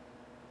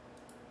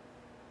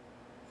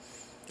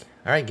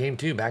 All right, game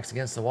 2, backs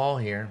against the wall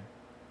here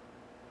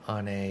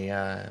on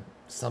a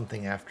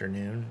something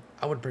afternoon.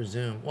 I would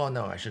presume, well,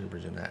 no, I shouldn't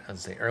presume that. I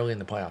was going to say early in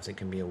the playoffs, it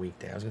can be a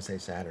weekday. I was going to say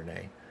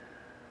Saturday.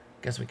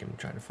 Guess we can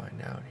try to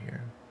find out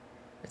here.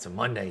 It's a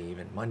Monday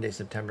even. Monday,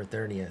 September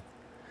 30th.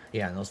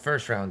 Yeah, in those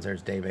first rounds,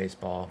 there's day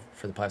baseball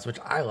for the playoffs, which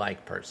I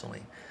like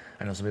personally.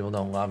 I know some people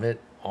don't love it.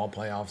 All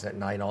playoffs at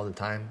night all the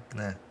time.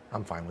 Nah,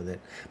 I'm fine with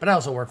it. But I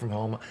also work from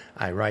home.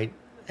 I write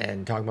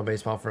and talk about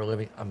baseball for a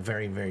living. I'm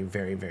very, very,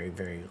 very, very,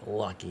 very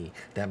lucky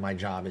that my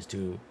job is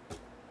to,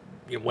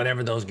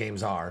 whatever those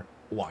games are,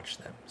 watch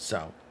them.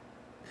 So,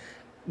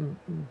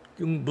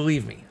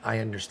 believe me, I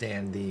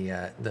understand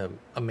the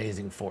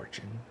amazing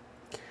fortune.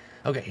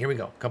 Okay, here we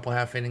go. Couple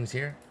half innings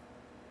here.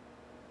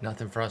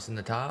 Nothing for us in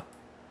the top.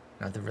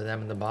 Nothing for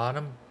them in the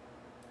bottom.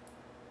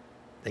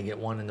 They get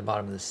 1 in the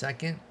bottom of the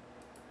second.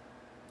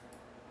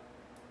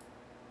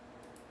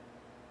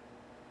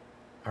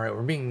 All right,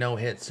 we're being no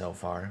hit so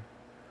far.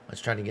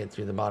 Let's try to get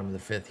through the bottom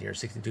of the 5th here.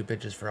 62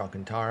 pitches for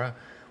Alcantara.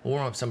 We'll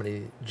warm up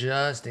somebody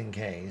just in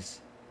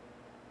case.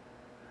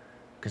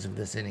 Because if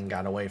this inning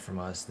got away from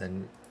us,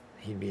 then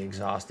he'd be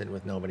exhausted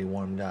with nobody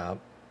warmed up.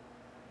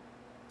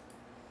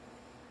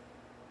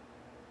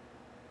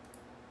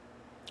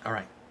 All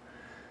right.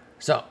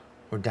 So,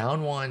 we're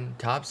down 1,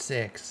 top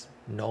 6.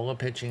 Nola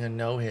pitching a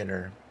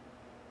no-hitter.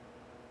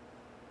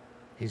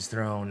 He's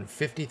thrown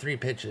 53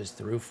 pitches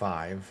through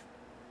 5.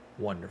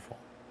 Wonderful.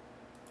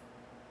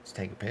 Let's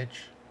take a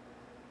pitch.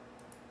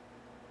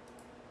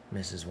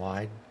 Misses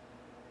wide.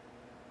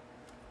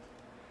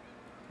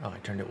 Oh, I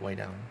turned it way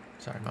down.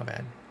 Sorry, my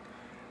bad.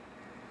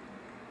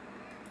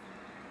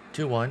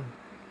 2-1.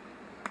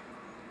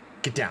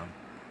 Get down.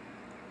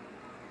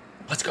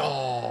 Let's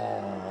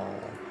go.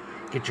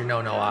 Get your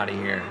no-no out of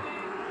here.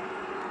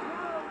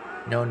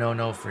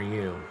 No for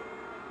you.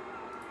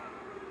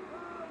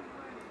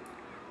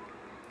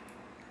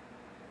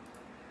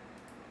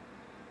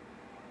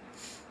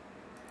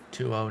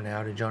 (2-0)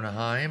 now to Jonah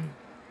Heim.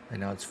 And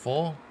now it's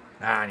full.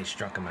 And he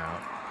struck him out.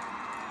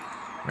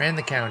 Ran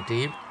the count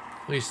deep.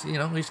 At least,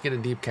 at least get a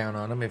deep count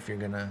on him if you're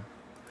going to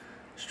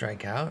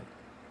strike out.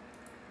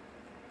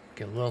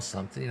 Get a little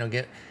something.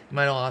 You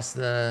might have lost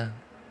the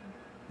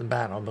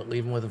battle, but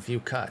leave him with a few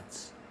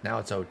cuts. Now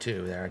it's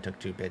 0-2 there. I took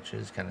 2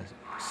 pitches. Kind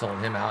of sold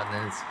him out. And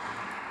then it's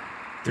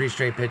 3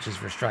 straight pitches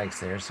for strikes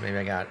there. So maybe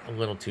I got a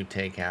little too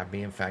take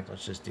happy. In fact,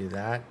 let's just do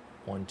that.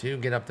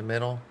 1-2. Get up the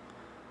middle.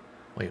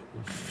 Wait,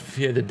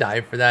 you had to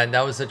dive for that?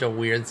 That was such a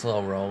weird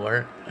slow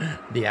roller.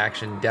 The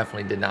action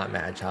definitely did not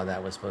match how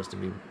that was supposed to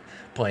be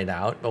played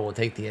out. But we'll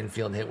take the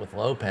infield hit with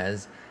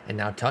Lopez. And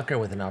now Tucker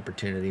with an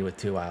opportunity with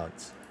 2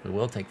 outs. We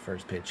will take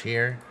first pitch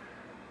here.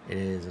 It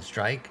is a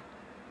strike.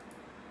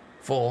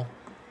 Full.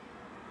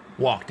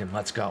 Walked him.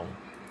 Let's go.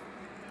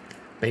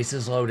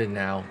 Bases loaded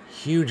now.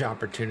 Huge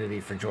opportunity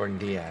for Jordan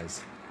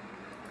Diaz.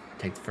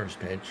 Take the first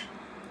pitch.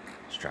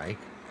 Strike.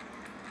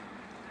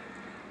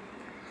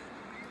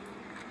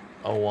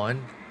 0-1.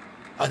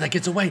 Oh, that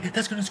gets away.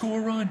 That's going to score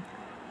a run.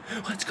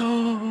 Let's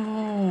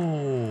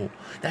go.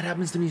 That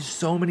happens to me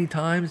so many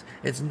times.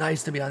 It's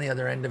nice to be on the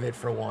other end of it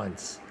for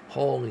once.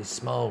 Holy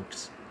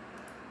smokes.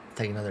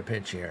 Take another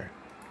pitch here.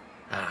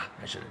 Ah,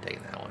 I should have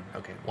taken that one.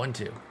 Okay,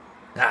 1-2.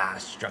 Ah,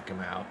 struck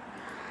him out.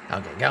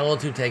 Okay, got a little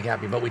too take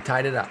happy, but we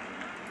tied it up.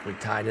 We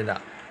tied it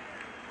up.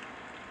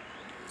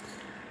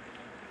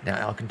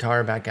 Now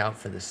Alcantara back out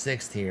for the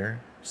 6th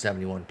here.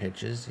 71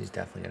 pitches. He's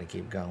definitely going to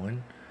keep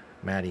going.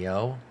 Matty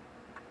O.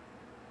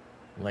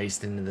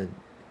 Laced into the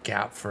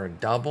gap for a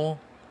double.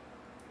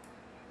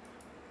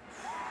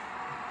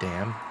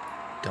 Damn.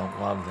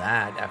 Don't love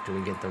that after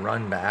we get the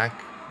run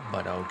back,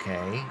 but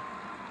okay.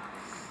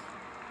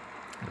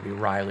 It'll be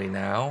Riley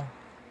now.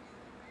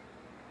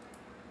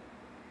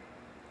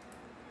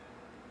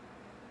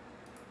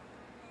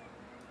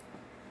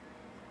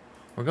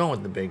 We're going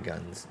with the big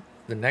guns.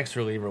 The next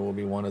reliever will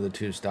be one of the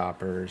 2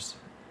 stoppers.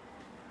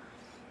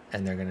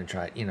 And they're going to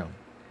try, you know,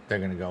 they're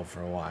going to go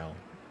for a while,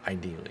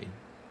 ideally.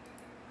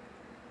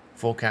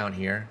 Full count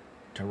here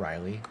to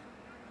Riley.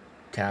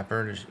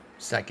 Tapper to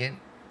second.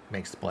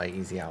 Makes the play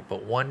easy out.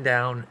 But 1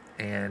 down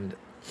and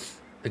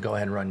the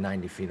go-ahead run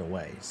 90 feet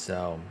away.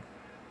 So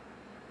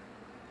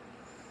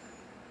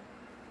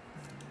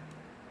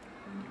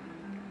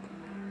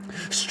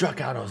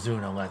struck out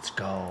Ozuna. Let's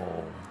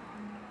go.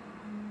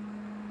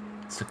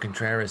 So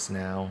Contreras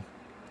now.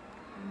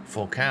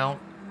 Full count.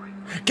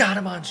 Got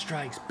him on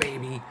strikes,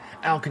 baby.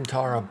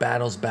 Alcantara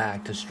battles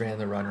back to strand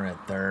the runner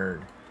at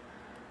 3rd.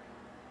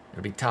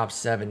 It'll be top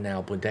 7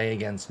 now. Blade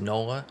against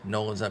Nola.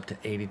 Nola's up to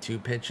 82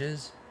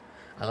 pitches.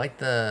 I like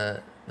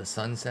the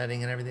sun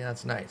setting and everything.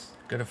 That's nice.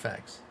 Good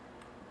effects.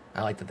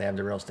 I like that they have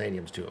the real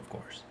stadiums too, of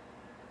course.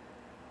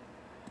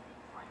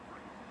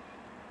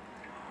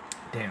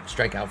 Damn,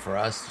 strikeout for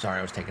us. Sorry,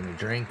 I was taking a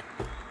drink.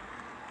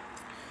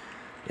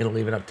 It'll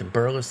leave it up to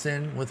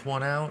Burleson with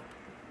 1 out.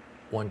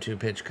 1-2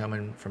 pitch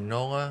coming from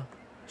Nola.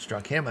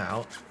 Struck him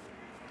out.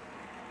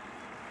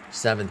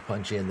 7th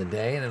punchy of the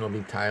day, and it'll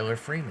be Tyler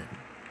Freeman.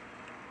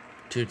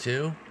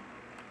 2-2.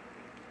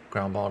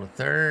 Ground ball to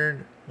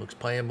 3rd. Looks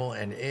playable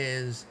and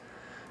is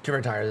to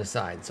retire the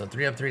side. So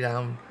 3 up, 3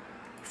 down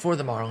for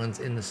the Marlins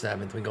in the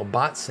 7th. We go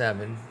bot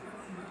 7.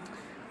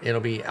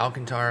 It'll be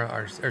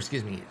Alcantara,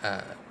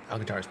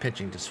 Alcantara's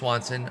pitching to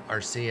Swanson,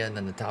 Arcia, and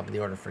then the top of the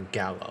order for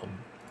Gallo.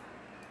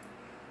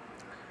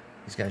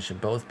 These guys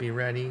should both be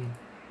ready.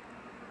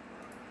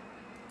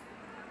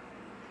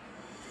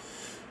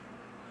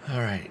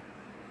 All right.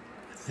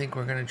 I think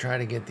we're going to try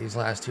to get these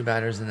last 2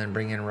 batters and then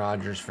bring in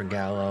Rogers for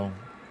Gallo.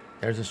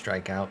 There's a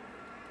strikeout.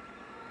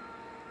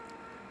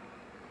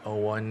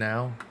 0-1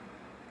 now.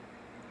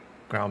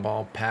 Ground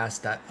ball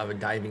past that of a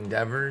diving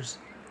Devers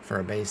for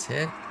a base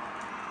hit.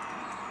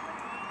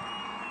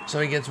 So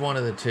he gets 1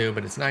 of the 2,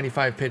 but it's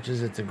 95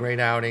 pitches. It's a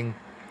great outing,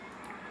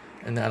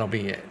 and that'll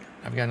be it.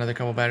 I've got another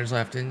couple batters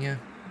left in you.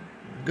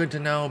 Good to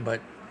know, but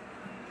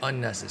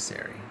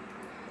unnecessary.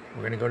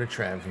 We're going to go to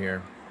Trev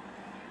here.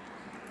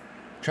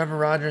 Trevor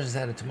Rogers has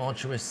had a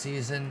tumultuous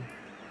season.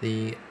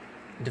 The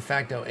de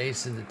facto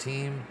ace of the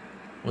team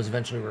was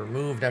eventually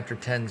removed after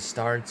 10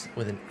 starts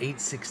with an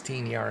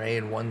 8.16 ERA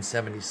and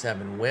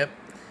 177 whip.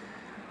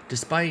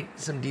 Despite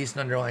some decent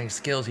underlying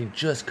skills, he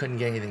just couldn't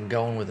get anything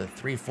going with a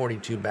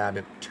 3.42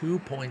 BABIP,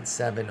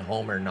 2.7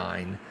 homer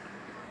 9.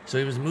 So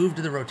he was moved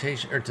to the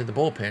rotation, or to the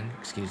bullpen,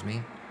 excuse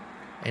me.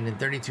 And in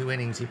 32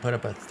 innings, he put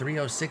up a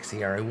 3.06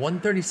 ERA,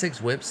 136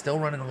 whip, still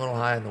running a little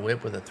high on the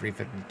whip with a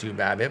 3.52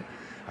 BABIP.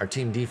 Our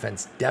team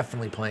defense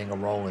definitely playing a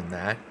role in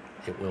that.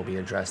 It will be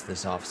addressed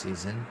this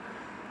offseason.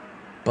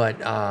 But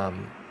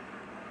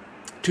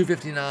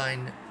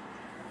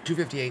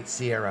 258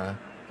 Sierra,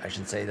 I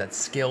should say, that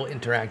skill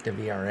interactive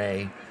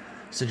ERA,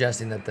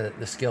 suggesting that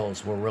the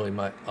skills were really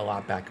a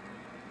lot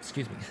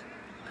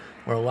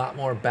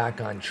more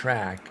back on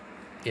track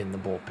in the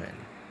bullpen.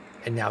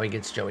 And now he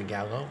gets Joey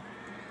Gallo.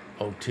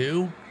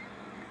 0-2.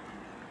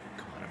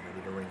 Come on, I'm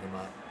ready to ring him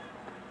up.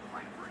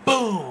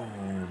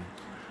 Boom!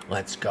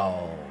 Let's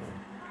go.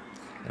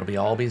 It'll be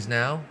Albies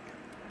now.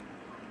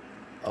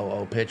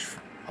 0-0 pitch.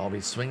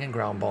 Albies swinging.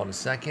 Ground ball to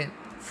second.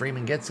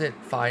 Freeman gets it.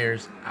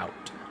 Fires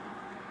out.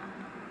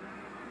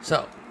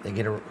 So,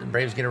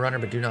 Braves get a runner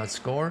but do not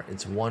score.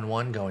 It's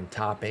 1-1 going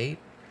top 8.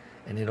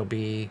 And it'll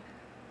be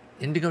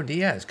Indigo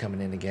Diaz coming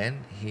in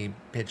again. He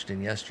pitched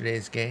in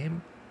yesterday's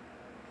game.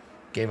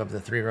 Gave up the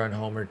 3-run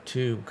homer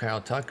to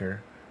Kyle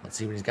Tucker. Let's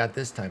see what he's got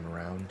this time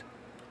around.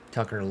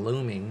 Tucker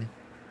looming.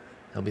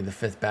 He'll be the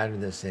 5th batter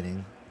this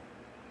inning.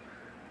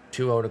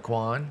 2-0 to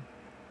Kwan.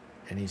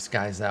 And he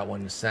skies that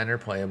one to center.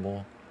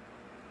 Playable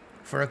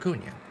for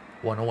Acuna.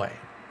 1 away.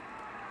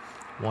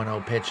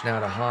 1-0 pitch now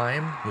to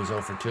Heim, who's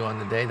 0 for 2 on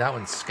the day. That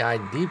one's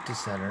skied deep to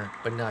center,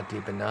 but not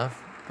deep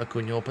enough.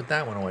 Acuna will put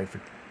that one away for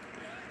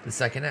the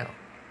second out.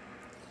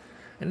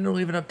 And it'll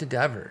leave it up to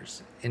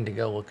Devers.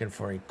 Indigo looking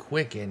for a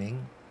quick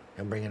inning.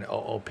 He'll bring an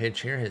 0-0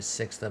 pitch here, his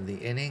 6th of the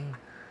inning.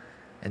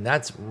 And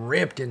that's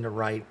ripped into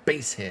right,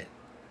 base hit.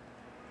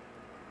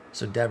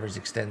 So Devers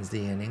extends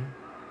the inning.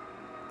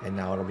 And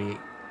now it'll be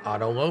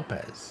Otto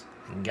Lopez.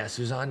 And guess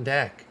who's on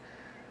deck?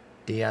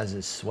 Diaz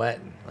is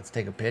sweating. Let's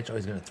take a pitch. Oh,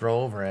 he's going to throw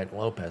over at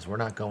Lopez. We're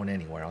not going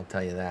anywhere, I'll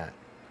tell you that.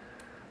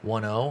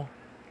 1-0.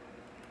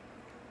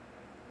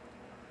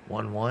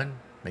 1-1.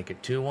 Make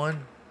it 2-1.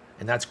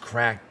 And that's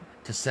cracked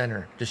to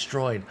center.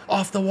 Destroyed.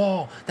 Off the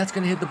wall. That's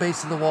going to hit the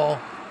base of the wall.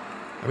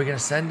 Are we going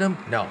to send them?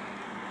 No.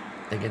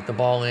 They get the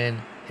ball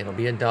in. It'll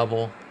be a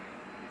double.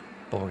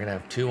 But we're going to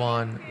have 2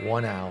 on,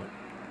 1 out.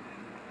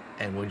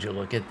 And would you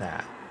look at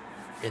that?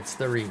 It's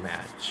the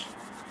rematch.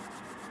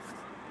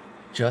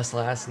 Just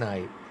last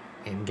night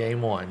in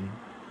game 1.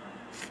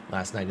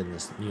 Last night in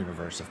this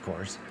universe, of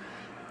course.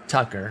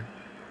 Tucker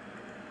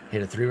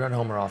hit a 3-run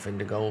homer off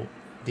Indigo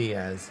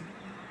Diaz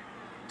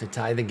to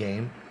tie the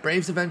game.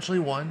 Braves eventually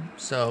won,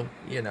 so,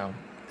 you know,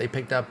 they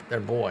picked up their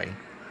boy.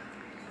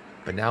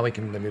 But now we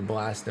can maybe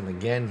blast them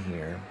again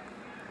here.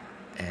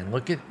 And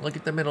look at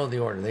the middle of the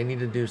order. They need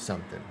to do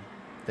something.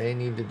 They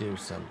need to do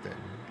something.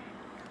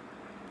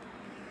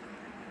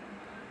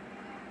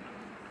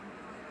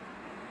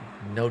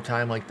 No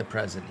time like the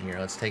present here.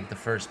 Let's take the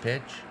first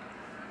pitch.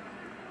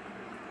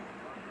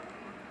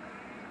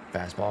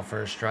 Fastball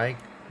for a strike.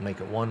 Make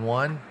it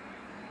 1-1.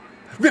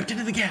 Ripped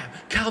into the gap.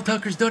 Kyle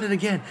Tucker's done it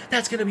again.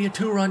 That's going to be a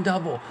 2-run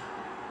double.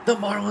 The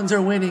Marlins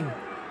are winning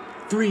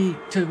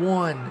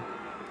 3-1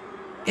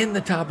 in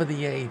the top of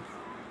the 8th.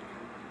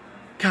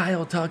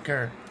 Kyle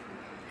Tucker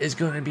is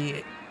going to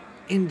be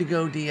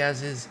Indigo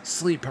Diaz's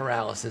sleep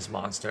paralysis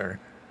monster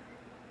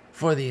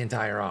for the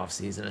entire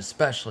offseason,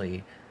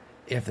 especially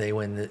if they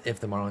win if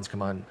the Marlins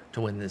come on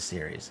to win this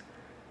series.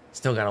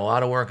 Still got a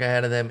lot of work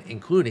ahead of them,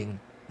 including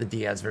the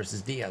Diaz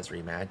versus Diaz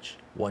rematch.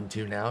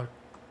 1-2 now.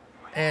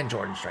 And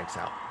Jordan strikes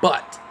out.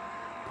 But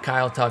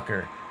Kyle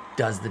Tucker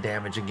does the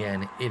damage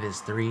again. It is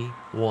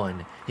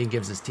 3-1. He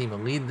gives his team a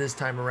lead this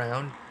time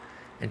around.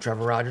 And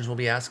Trevor Rogers will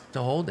be asked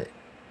to hold it.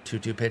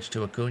 2-2 pitch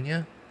to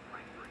Acuna.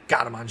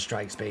 Got him on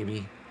strikes,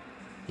 baby.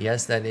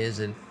 Yes, that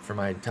is, for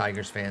my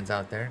Tigers fans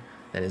out there,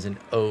 that is an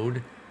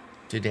ode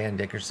to Dan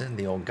Dickerson,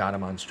 the old got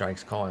him on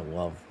strikes call. I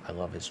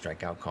love his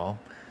strikeout call.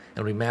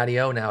 It'll be Matty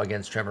O now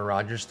against Trevor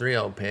Rogers.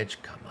 3-0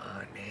 pitch. Come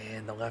on,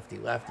 man. The lefty.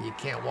 You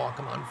can't walk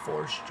him on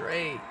 4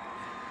 straight.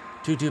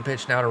 2-2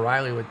 pitch now to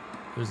Riley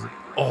he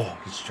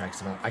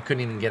strikes him out. I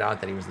couldn't even get out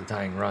that he was the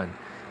tying run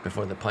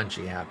before the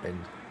punchy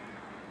happened.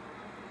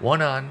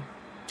 1 on,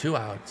 2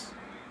 outs.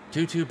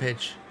 2-2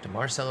 pitch to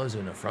Marcell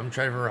Ozuna from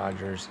Trevor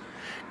Rogers.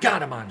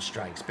 Got him on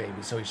strikes,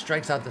 baby. So he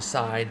strikes out the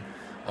side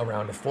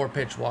around a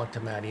 4-pitch walk to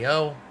Matty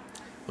O.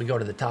 We go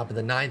to the top of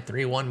the 9th,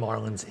 3-1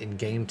 Marlins in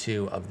game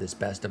 2 of this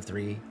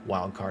best-of-3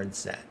 wild card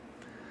set.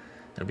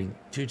 It'll be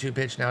 2-2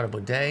 pitch now to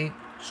Boudet.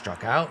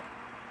 Struck out.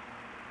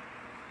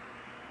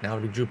 Now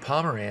it'll be Drew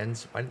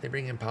Pomeranz. Why didn't they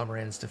bring in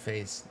Pomeranz to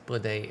face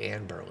Boudet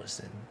and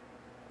Burleson?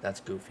 That's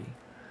goofy.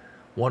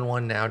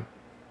 1-1 now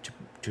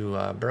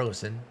to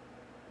Burleson.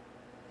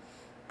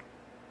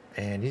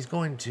 And he's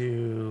going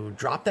to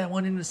drop that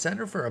one into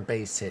center for a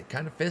base hit.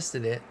 Kind of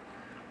fisted it.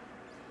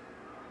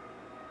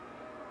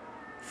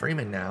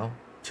 Freeman now.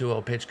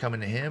 2-0 pitch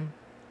coming to him.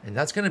 And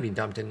that's going to be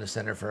dumped into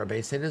center for a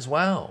base hit as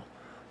well.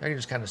 They're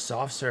just kind of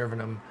soft serving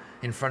him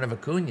in front of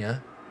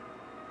Acuna.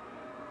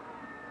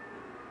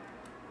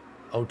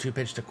 0-2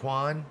 pitch to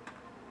Quan.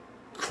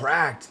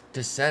 Cracked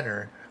to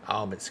center.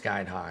 Oh, but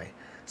skied high.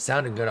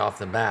 Sounded good off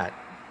the bat.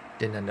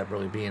 Didn't end up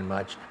really being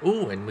much.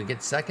 Ooh, and we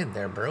get second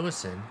there.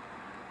 Burleson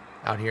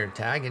out here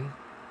tagging.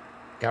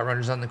 Got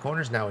runners on the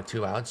corners now with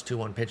 2 outs.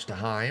 2-1 pitch to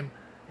Heim.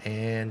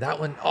 And that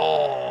one,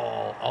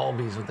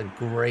 Albies with a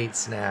great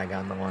snag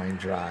on the line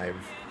drive.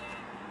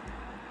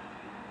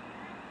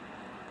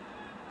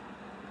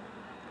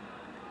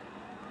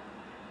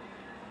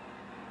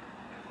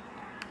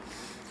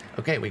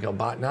 Okay, we go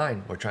bot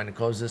 9. We're trying to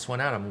close this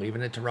one out. I'm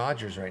leaving it to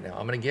Rogers right now.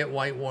 I'm going to get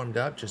White warmed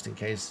up just in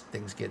case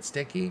things get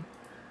sticky.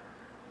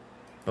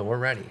 But we're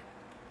ready.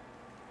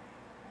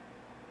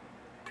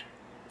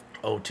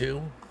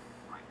 0-2.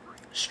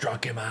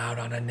 Struck him out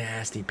on a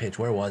nasty pitch.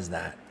 Where was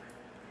that?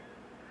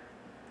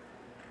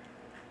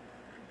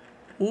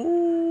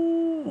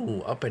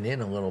 Ooh, up and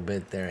in a little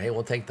bit there. Hey,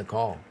 we'll take the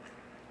call.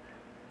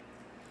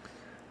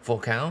 Full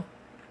count.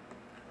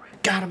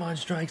 Got him on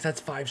strikes.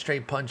 That's 5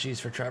 straight punchies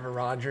for Trevor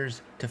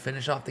Rogers to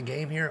finish off the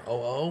game here.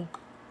 0-0.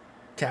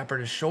 Tapper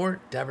to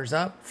short. Devers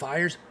up.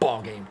 Fires.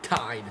 Ball game.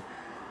 Tied.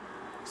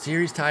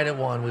 Series tied at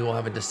 1. We will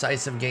have a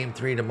decisive game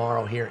 3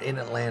 tomorrow here in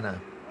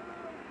Atlanta.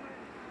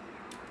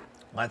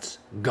 Let's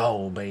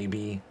go,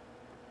 baby.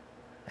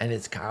 And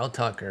it's Kyle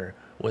Tucker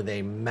with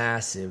a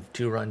massive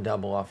 2-run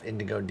double off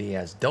Indigo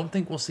Diaz. Don't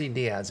think we'll see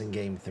Diaz in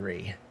game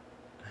 3.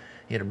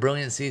 He had a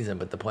brilliant season,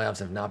 but the playoffs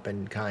have not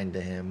been kind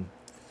to him.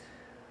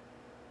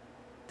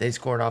 They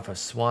scored off a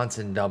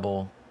Swanson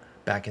double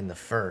back in the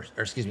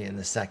in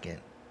the second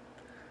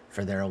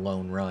for their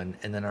lone run.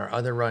 And then our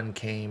other run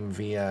came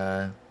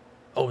via,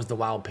 it was the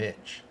wild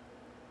pitch.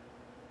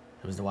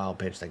 It was the wild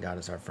pitch that got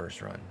us our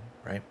first run,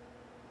 right?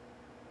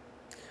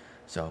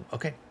 So,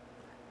 okay.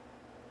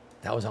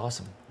 That was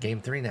awesome.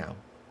 Game 3 now.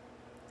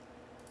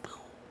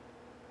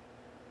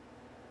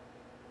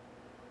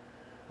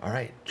 All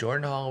right,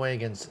 Jordan Holloway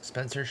against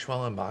Spencer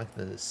Schwellenbach,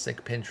 the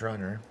sick pinch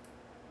runner.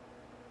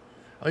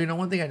 Oh, you know,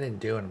 one thing I didn't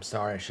do, and I'm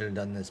sorry, I should have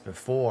done this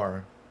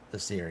before the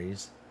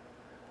series.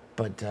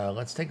 But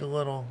let's take a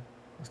little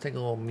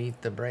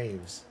meet the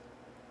Braves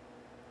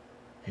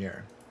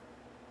here.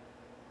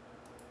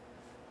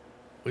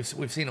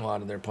 We've seen a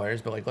lot of their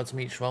players, but like let's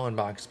meet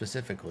Schwellenbach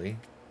specifically.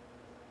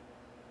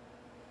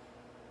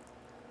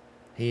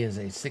 He is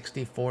a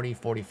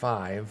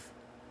 60-40-45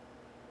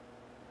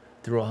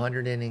 through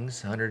 100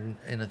 innings, 100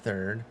 and a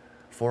third,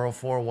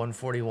 404,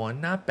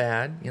 141. Not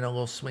bad. You know, a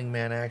little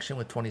swingman action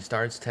with 20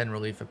 starts, 10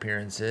 relief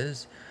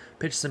appearances.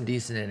 Pitched some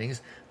decent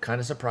innings.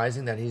 Kind of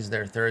surprising that he's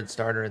their third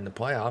starter in the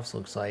playoffs.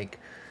 Looks like,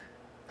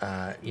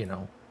 you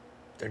know,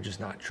 they're just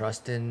not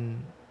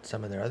trusting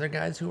some of their other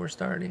guys who are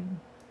starting.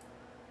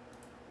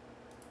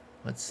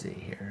 Let's see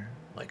here.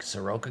 Like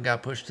Soroka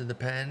got pushed to the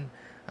pen.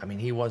 I mean,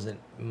 he wasn't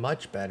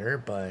much better,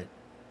 but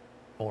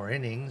more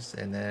innings.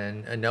 And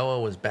then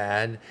Anoa was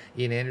bad.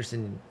 Ian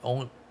Anderson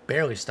only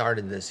barely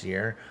started this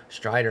year.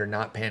 Strider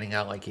not panning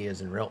out like he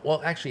is in real.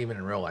 Well, actually, even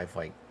in real life,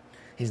 like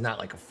he's not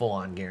like a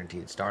full-on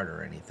guaranteed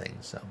starter or anything.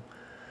 So,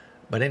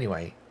 but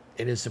anyway,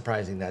 it is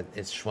surprising that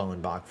it's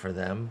Schwellenbach for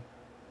them.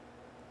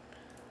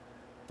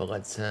 But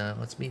let's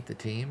meet the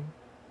team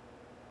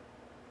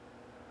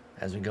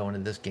as we go into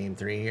this game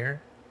 3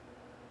 here.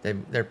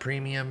 Their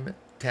premium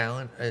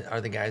talent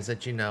are the guys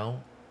that you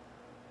know,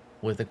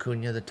 with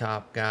Acuna, the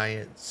top guy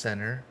at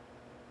center.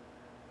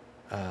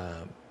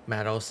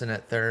 Matt Olson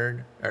at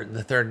third, or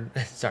the third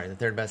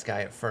best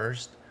guy at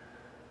first.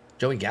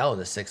 Joey Gallo,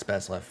 the 6th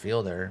best left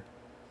fielder.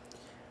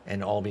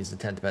 And Albies, the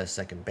 10th best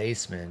second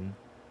baseman.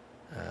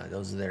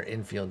 Those are their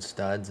infield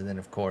studs. And then,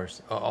 of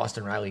course,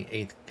 Austin Riley,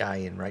 8th guy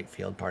in right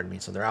field, pardon me.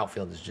 So their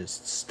outfield is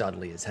just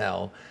studly as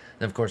hell.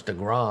 And, of course,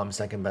 DeGrom,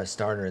 2nd best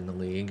starter in the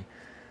league.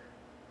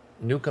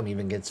 Newcomb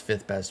even gets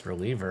 5th best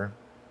reliever.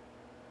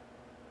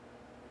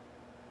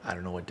 I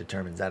don't know what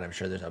determines that. I'm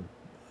sure there's a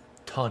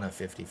ton of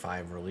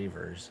 55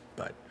 relievers,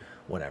 but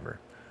whatever.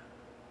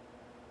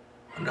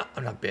 I'm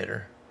not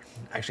bitter.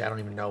 Actually, I don't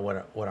even know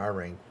what our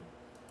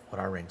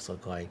ranks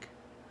look like.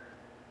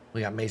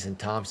 We got Mason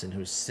Thompson,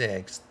 who's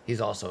 6th.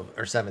 He's also,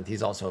 or 7th.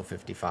 He's also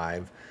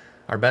 55.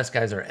 Our best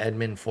guys are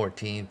Edmund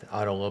 14th,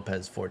 Otto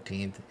Lopez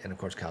 14th, and of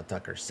course Kyle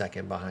Tucker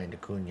 2nd behind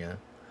Acuna.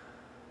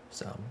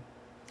 So,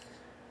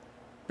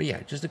 but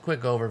yeah, just a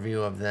quick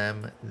overview of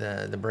them.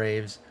 The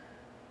Braves.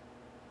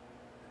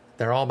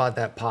 They're all about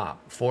that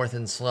pop. 4th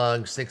in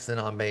slug, 6th in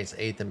on base,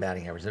 8th in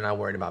batting average. They're not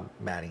worried about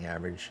batting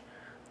average.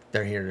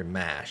 They're here to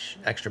mash.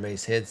 Extra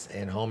base hits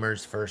and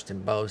homers, 1st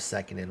in both,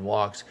 2nd in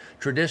walks.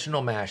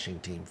 Traditional mashing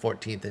team,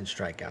 14th in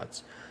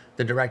strikeouts.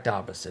 The direct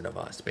opposite of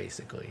us,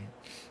 basically.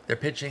 Their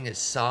pitching is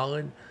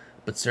solid,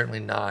 but certainly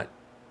not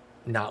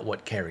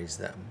what carries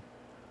them.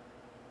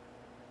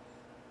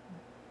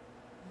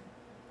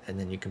 And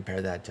then you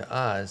compare that to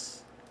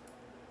us.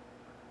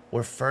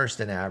 We're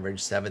 1st in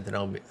average, 7th in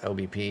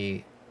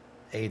OBP,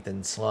 8th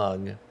in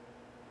slug.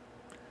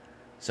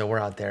 So we're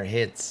out there,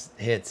 hits,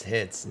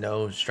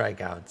 no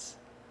strikeouts.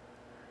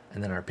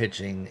 And then our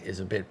pitching is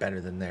a bit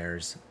better than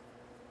theirs.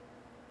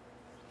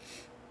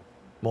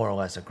 More or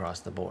less across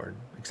the board.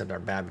 Except our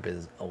BABIP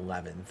is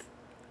 11th.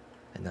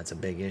 And that's a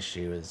big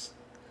issue, is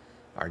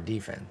our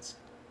defense.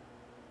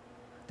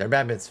 Their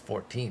BABIP's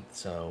 14th,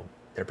 so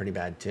they're pretty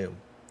bad too.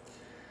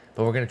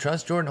 But we're going to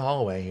trust Jordan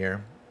Holloway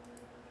here.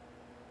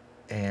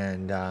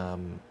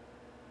 And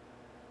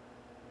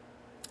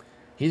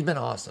he's been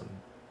awesome.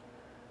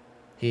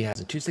 He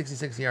has a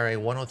 2.66 ERA,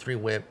 103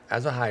 WHIP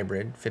as a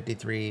hybrid,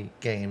 53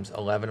 games,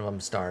 11 of them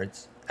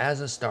starts. As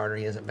a starter,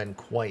 he hasn't been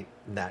quite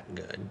that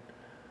good.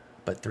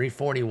 But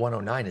 340,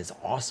 109 is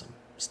awesome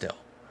still.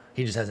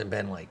 He just hasn't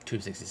been like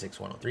 2.66,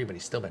 103, but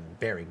he's still been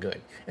very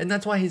good. And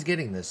that's why he's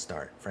getting this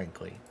start,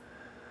 frankly.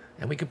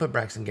 And we can put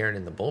Braxton Garrett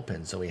in the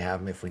bullpen so we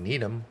have him if we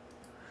need him.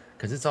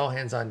 Because it's all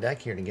hands on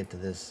deck here to get to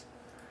this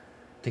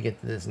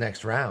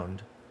next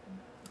round.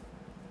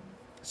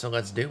 So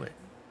let's do it.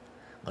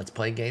 Let's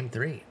play game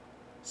 3.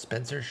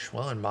 Spencer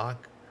Schwellenbach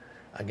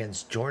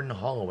against Jordan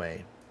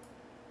Holloway.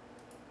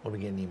 What do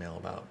we get an email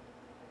about?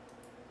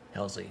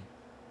 Helsley.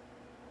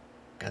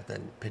 Got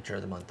the Pitcher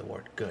of the Month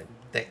award. Good.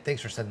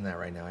 Thanks for sending that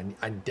right now.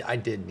 I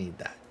did need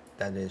that.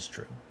 That is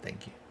true.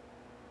 Thank you.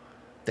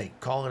 They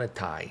call it a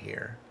tie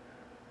here.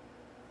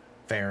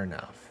 Fair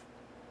enough.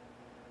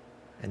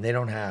 And they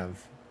don't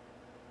have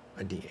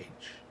a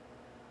DH.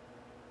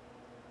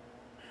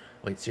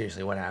 Wait,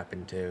 seriously, what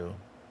happened to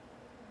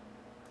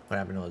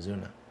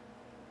Ozuna?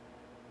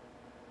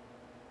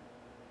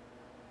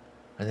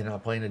 Are they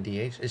not playing a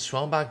DH? Is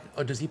Schwellenbach,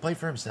 oh, does he play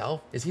for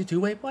himself? Is he a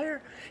two-way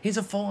player? He's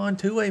a full-on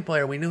two-way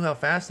player. We knew how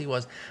fast he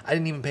was. I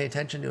didn't even pay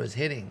attention to his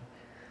hitting.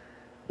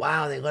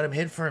 Wow, they let him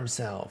hit for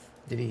himself.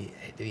 Did he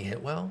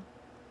hit well?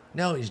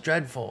 No, he's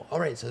dreadful. All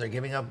right, so they're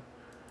giving up,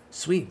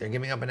 sweet, they're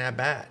giving up an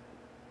at-bat.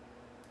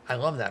 I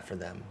love that for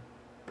them.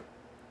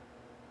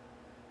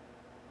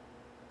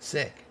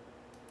 Sick.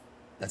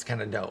 That's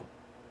kind of dope.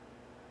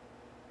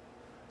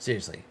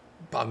 Seriously.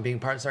 I'm being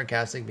part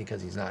sarcastic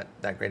because he's not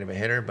that great of a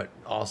hitter, but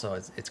also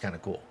it's kind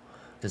of cool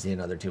to see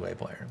another two-way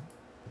player.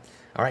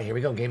 All right, here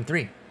we go, game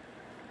 3.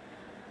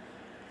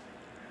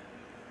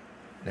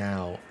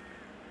 Now,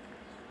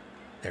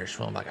 there's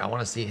Schwellenbach. I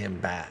want to see him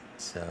bat.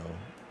 So,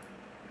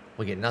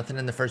 we get nothing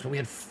in the first, but we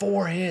had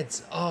 4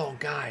 hits. Oh,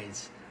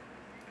 guys.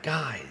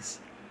 Guys.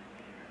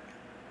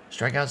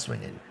 Strikeout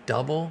swinging.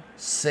 Double,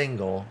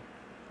 single,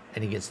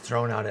 and he gets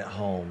thrown out at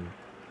home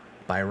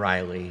by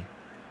Riley.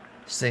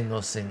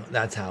 Single, single.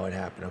 That's how it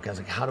happened. Okay, I was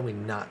like, how do we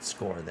not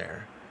score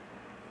there?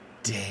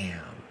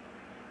 Damn.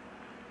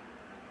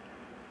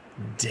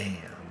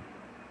 Damn.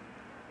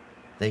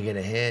 They get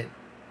a hit,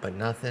 but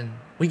nothing.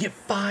 We get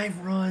 5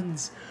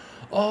 runs.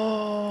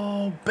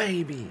 Oh,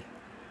 baby.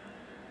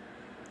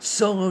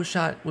 Solo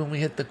shot when we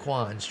hit the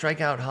Quan.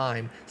 Strikeout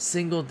Heim.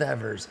 Single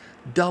Devers.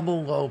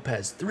 Double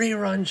Lopez.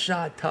 3-run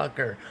shot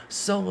Tucker.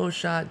 Solo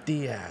shot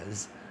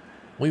Diaz.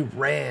 We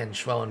ran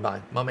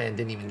Schwellenbach. My man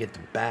didn't even get to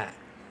bat.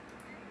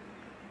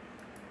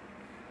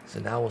 So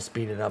now we'll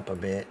speed it up a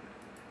bit.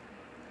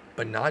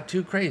 But not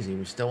too crazy.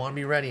 We still want to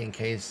be ready in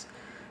case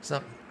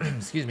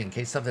in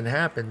case something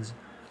happens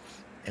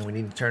and we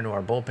need to turn to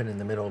our bullpen in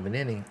the middle of an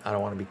inning. I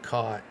don't want to be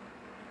caught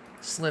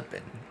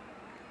slipping.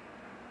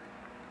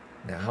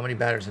 Now, how many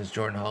batters has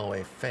Jordan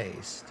Holloway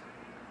faced?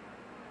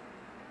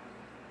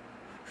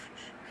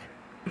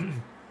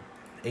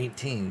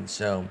 18.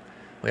 So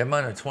we have him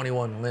on a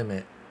 21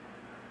 limit.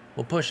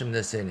 We'll push him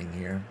this inning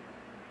here.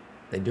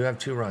 They do have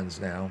 2 runs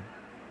now,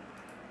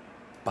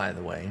 by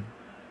the way.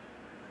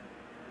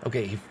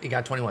 Okay, he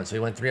got 21, so he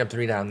went 3 up,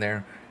 3 down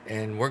there.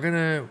 And we're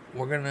gonna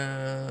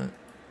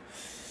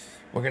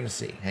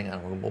see. Hang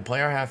on, we'll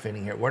play our half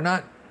inning here. We're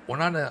not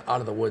out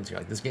of the woods here.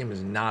 Like, this game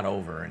is not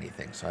over or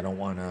anything, so I don't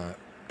want to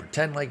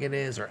pretend like it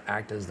is or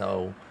act as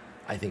though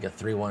I think a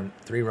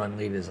 3-run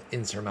lead is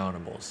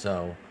insurmountable.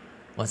 So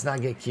let's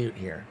not get cute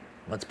here.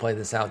 Let's play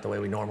this out the way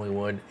we normally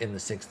would in the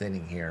 6th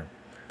inning here,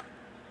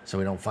 so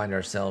we don't find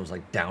ourselves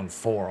like down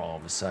 4 all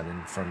of a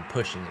sudden from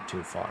pushing it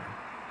too far.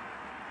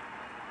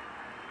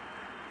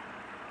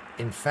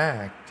 In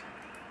fact,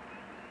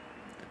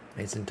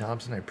 Mason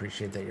Thompson, I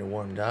appreciate that you're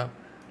warmed up,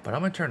 but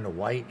I'm going to turn to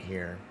White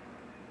here.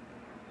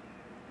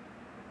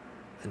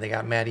 And they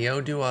got Matty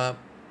O'Du up.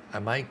 I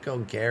might go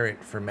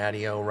Garrett for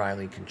Matty O,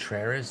 Riley,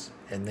 Contreras,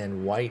 and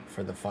then White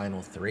for the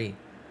final 3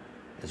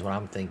 is what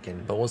I'm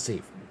thinking. But we'll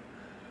see.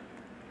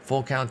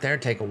 Full count there.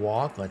 Take a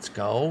walk. Let's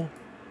go.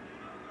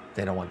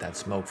 They don't want that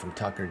smoke from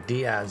Tucker.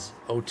 Diaz,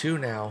 0-2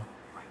 now.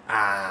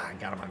 Ah,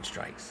 got him on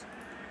strikes.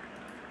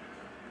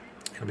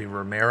 It'll be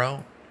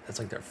Romero. That's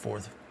like their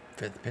 4th,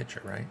 5th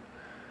pitcher, right?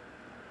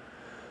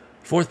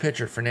 4th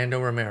pitcher, Fernando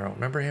Romero.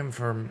 Remember him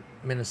from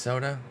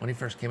Minnesota when he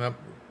first came up?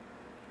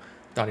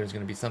 Thought he was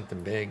going to be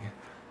something big.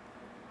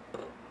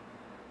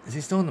 Is he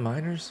still in the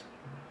minors?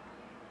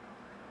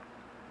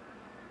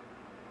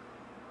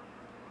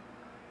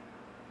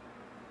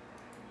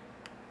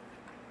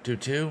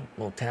 Two,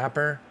 little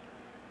tapper.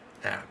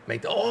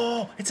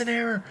 Oh, it's an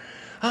error.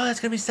 Oh,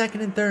 that's going to be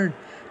 2nd and 3rd.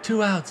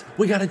 2 outs.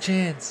 We got a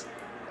chance.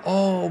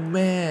 Oh,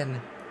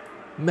 man.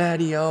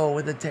 Matty O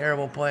with a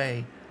terrible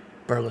play.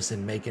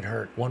 Burleson, make it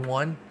hurt.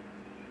 1-1.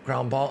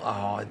 Ground ball.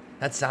 Oh,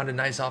 that sounded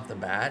nice off the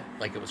bat.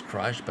 Like it was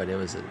crushed, but it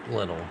was a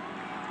little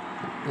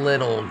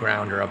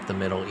grounder up the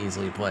middle,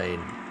 easily played.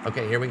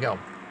 Okay, here we go.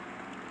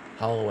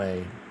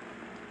 Holloway.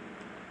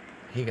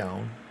 He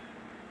gone.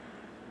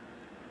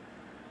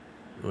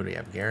 What do we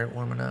have? Garrett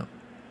warming up?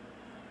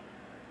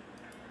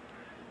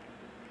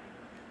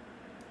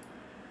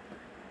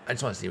 I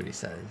just want to see what he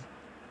says.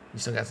 You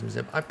still got some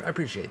zip? I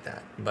appreciate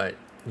that, but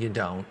you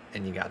don't,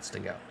 and you got to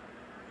go.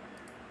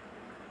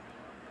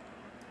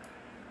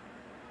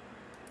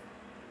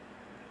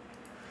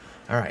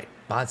 All right,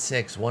 bot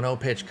 6, 1-0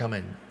 pitch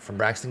coming from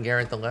Braxton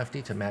Garrett, the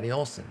lefty, to Matty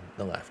Olson,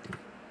 the lefty.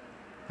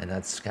 And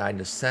that's skied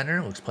to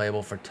center. Looks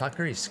playable for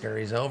Tucker. He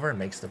scurries over and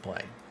makes the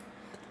play.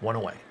 1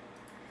 away.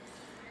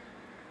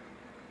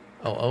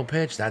 0-0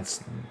 pitch.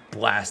 That's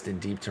blasted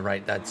deep to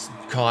right. That's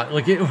caught.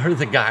 Look at where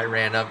the guy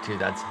ran up to.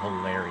 That's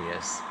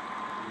hilarious.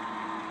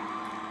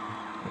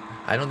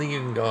 I don't think you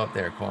can go up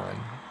there, Quan.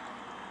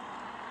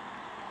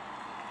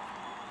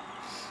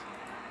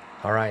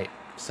 All right,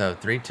 so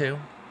 3-2.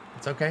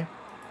 It's okay.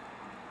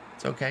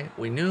 It's okay.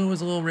 We knew it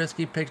was a little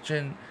risky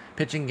pitching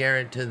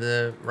Garrett to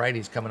the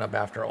righties coming up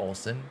after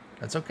Olson.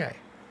 That's okay.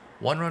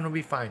 1 run will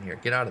be fine here.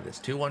 Get out of this.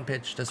 2-1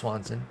 pitch to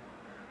Swanson.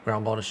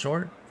 Ground ball to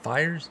short.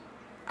 Fires.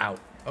 Out.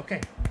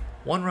 Okay.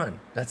 1 run.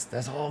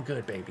 That's all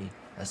good, baby.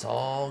 That's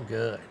all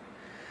good.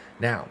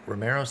 Now,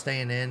 Romero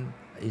staying in.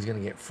 He's going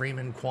to get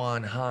Freeman,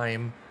 Quan,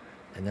 Heim.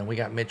 And then we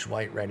got Mitch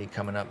White ready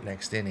coming up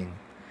next inning.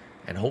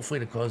 And hopefully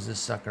to close this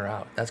sucker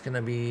out. That's going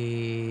to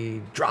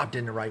be dropped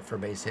into right for a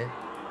base hit.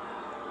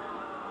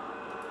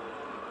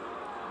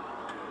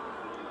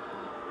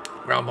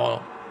 Ground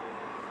ball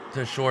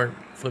to short.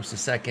 Flips to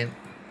second.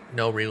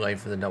 No relay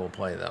for the double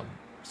play, though.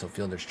 So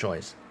fielder's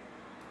choice.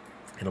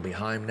 It'll be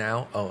Heim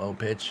now. 0-0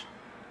 pitch.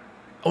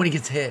 Oh, and he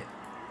gets hit.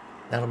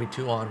 That'll be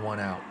 2 on, 1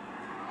 out.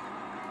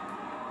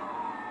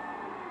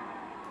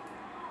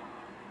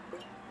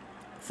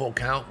 Full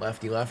count,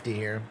 lefty-lefty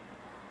here.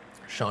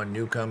 Sean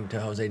Newcomb to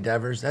Jose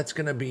Devers. That's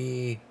going to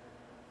be...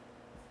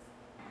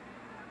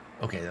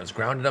 Okay, that was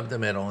grounded up the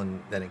middle,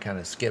 and then it kind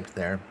of skipped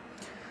there.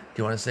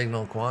 Do you want to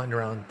signal Quan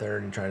around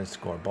third and try to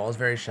score? Ball's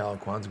very shallow.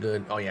 Quan's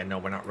good. Oh, yeah, no,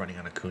 we're not running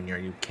on Acuna. Are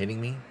you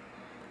kidding me?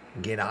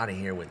 Get out of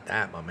here with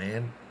that, my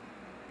man.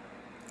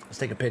 Let's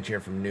take a pitch here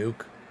from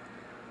Nuke.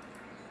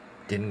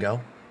 Didn't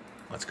go.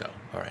 Let's go.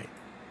 All right.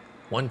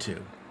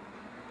 1-2.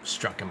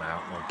 Struck him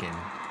out looking.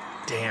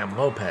 Damn,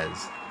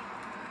 Lopez.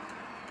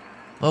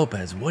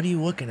 Lopez, what are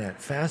you looking at?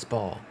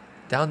 Fastball.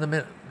 Down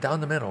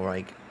the middle,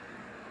 like.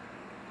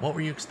 What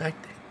were you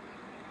expecting?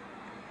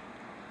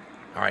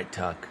 All right,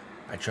 Tuck.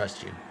 I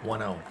trust you.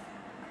 1-0.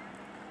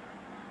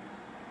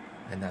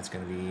 And that's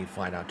going to be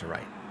flied out to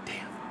right.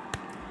 Damn.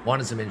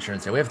 Wanted some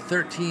insurance there. We have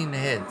 13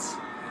 hits.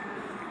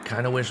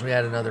 Kind of wish we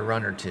had another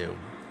run or two.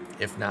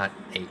 If not,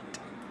 8.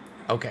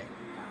 Okay.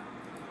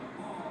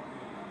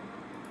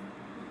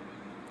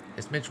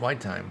 It's Mitch White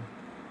time.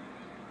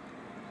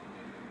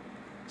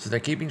 So they're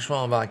keeping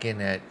Schwallenbach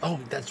in at... Oh,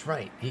 that's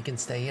right. He can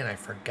stay in. I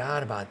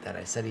forgot about that.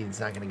 I said he's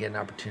not going to get an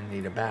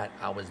opportunity to bat.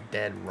 I was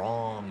dead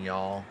wrong,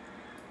 y'all.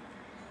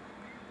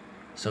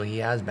 So he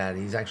has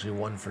batted. He's actually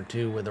 1 for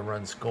 2 with a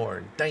run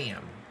scored.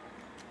 Damn.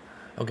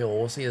 Okay, well,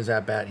 we'll see his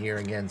at-bat here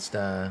against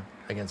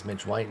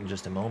Mitch White in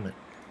just a moment.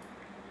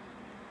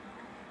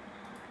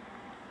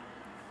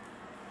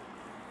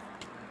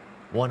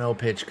 One-0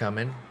 pitch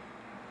coming.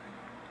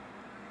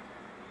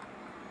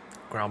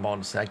 Ground ball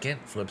to second.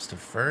 Flips to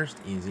first.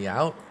 Easy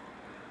out.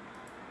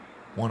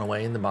 1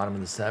 away in the bottom of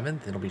the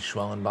 7th. It'll be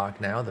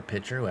Schwellenbach now, the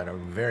pitcher, who had a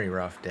very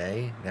rough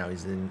day. Now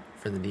he's in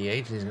for the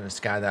DH. He's going to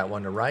sky that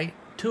one to right.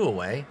 2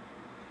 away.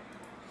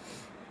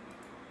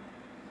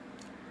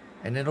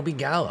 And it'll be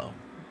Gallo,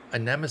 a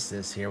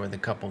nemesis here with a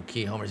couple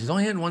key homers. He's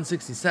only hitting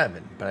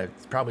 167, but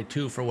it's probably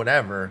 2 for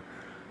whatever,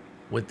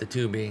 with the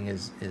 2 being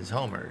his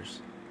homers.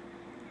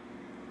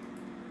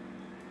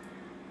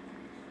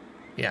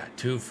 Yeah,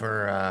 2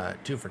 for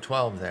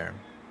 12 there.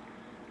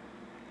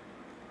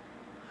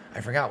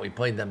 I forgot we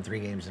played them 3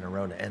 games in a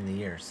row to end the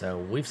year, so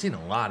we've seen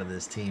a lot of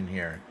this team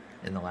here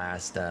in the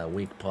last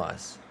week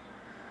plus.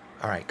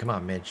 All right, come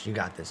on, Mitch, you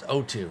got this.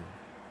 0-2.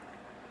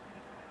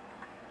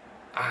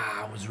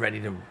 I was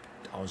ready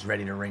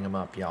to ring him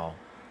up, y'all.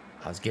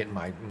 I was getting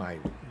my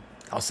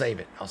I'll save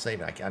it.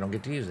 I don't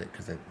get to use it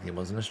because it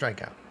wasn't a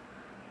strikeout,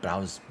 but I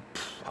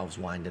was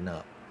winding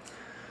up.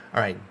 All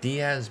right,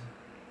 Diaz,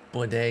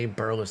 Blade,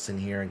 Burleson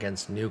here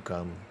against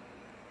Newcomb.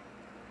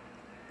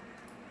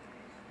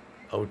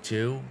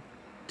 0-2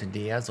 to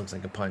Diaz. Looks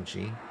like a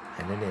punchy,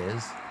 and it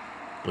is.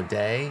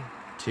 Blade,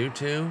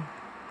 2-2,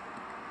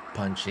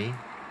 punchy.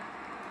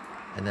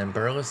 And then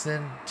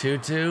Burleson,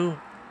 2-2.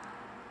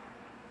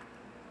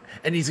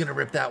 And he's going to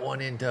rip that one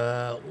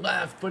into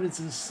left, but it's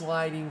a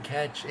sliding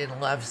catch in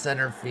left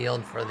center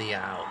field for the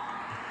out.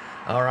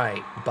 All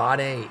right,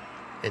 bot 8.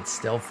 It's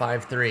still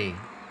 5-3.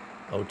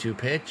 0-2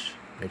 pitch.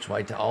 Mitch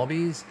White to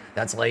Albies.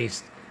 That's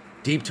laced.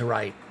 Deep to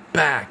right.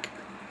 Back.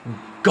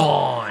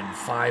 Gone.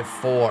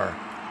 5-4.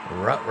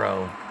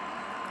 Rutrow,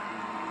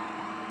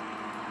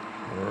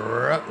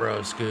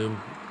 Scoob.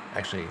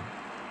 Actually,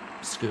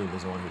 Scoob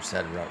is the one who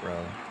said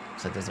Rutrow.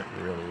 So it doesn't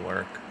really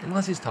work.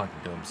 Unless he's talking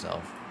to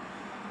himself.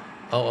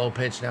 0-0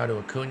 pitch now to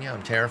Acuna.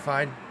 I'm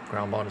terrified.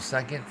 Ground ball to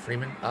second.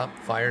 Freeman up.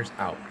 Fires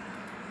out.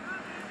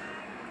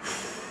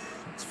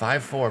 It's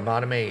 5-4.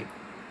 Bottom 8.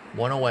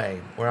 1 away.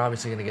 We're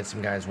obviously going to get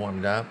some guys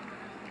warmed up.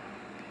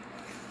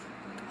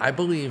 I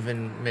believe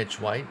in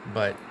Mitch White,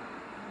 but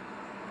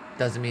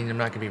doesn't mean I'm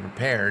not going to be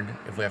prepared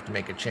if we have to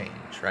make a change,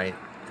 right?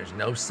 There's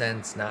no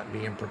sense not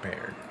being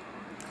prepared.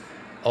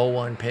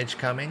 0-1 pitch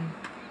coming.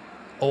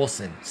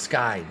 Olsen,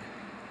 skied.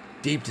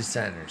 Deep to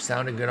center.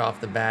 Sounded good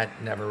off the bat.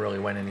 Never really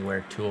went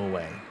anywhere. 2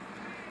 away.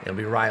 It'll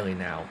be Riley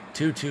now.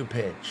 2-2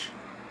 pitch.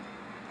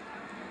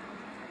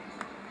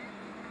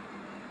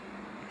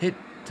 Hit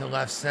to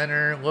left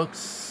center.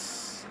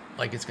 Looks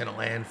like it's going to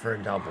land for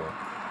a double.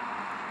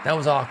 That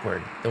was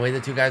awkward. The way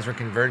the 2 guys were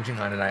converging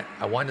on it,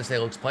 I wanted to say it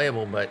looks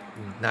playable, but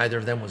neither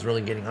of them was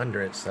really getting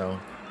under it, so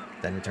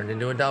then it turned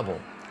into a double.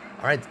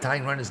 All right, the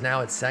tying run is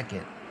now at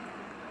second.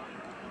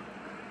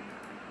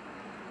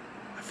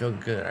 I feel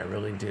good. I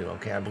really do.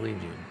 Okay, I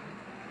believe you.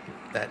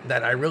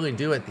 That I really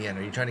do at the end.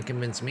 Are you trying to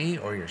convince me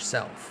or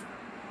yourself?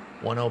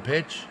 1-0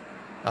 pitch.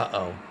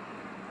 Uh-oh.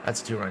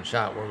 That's a 2-run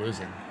shot. We're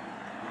losing.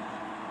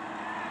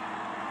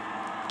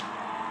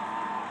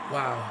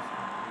 Wow.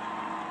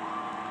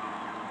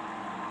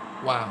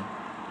 Wow.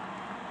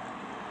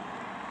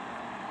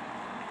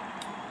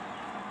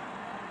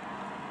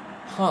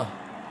 Huh.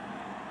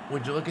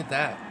 Would you look at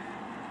that?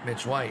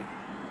 Mitch White.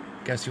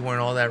 Guess you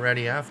weren't all that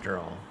ready after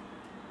all.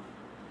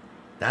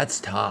 That's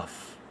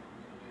tough.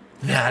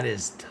 That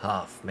is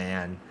tough,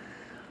 man.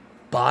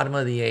 Bottom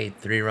of the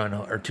 8th,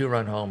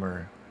 2-run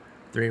homer.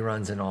 3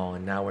 runs in all,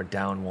 and now we're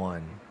down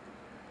 1.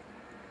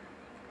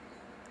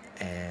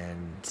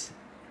 And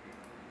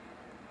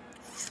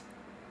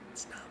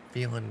it's not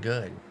feeling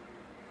good.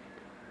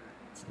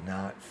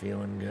 Not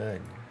feeling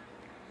good.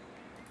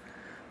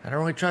 I don't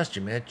really trust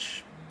you,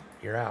 Mitch.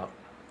 You're out.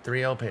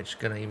 3-0 pitch.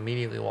 Gonna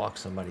immediately walk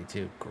somebody,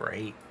 too.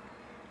 Great.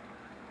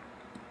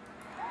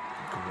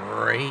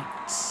 Great.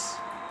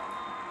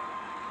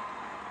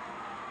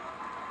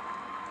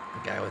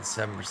 The guy with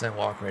that 7%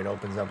 walk rate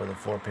opens up with a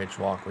 4-pitch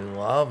walk. We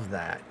love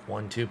that.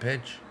 1-2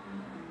 pitch.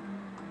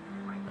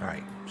 All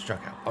right,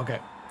 struck out. Okay.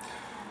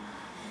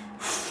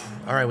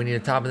 All right, we need a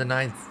top of the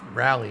 9th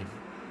rally.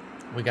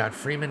 We got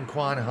Freeman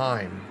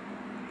Kwanheim.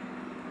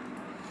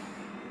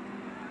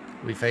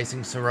 We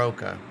facing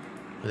Soroka,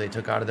 who they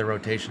took out of the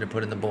rotation to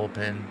put in the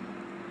bullpen.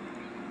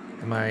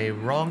 Am I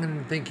wrong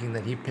in thinking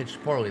that he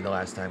pitched poorly the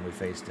last time we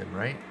faced him,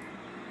 right?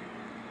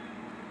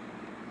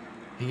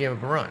 He gave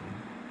up a run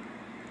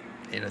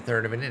in a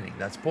third of an inning.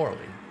 That's poorly.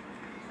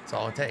 That's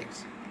all it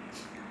takes.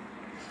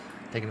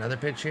 Take another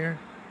pitch here.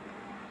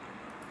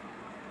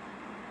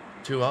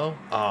 2-0.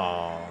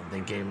 Oh, they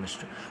gave him a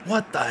strike.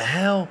 What the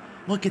hell?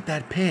 Look at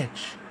that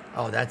pitch.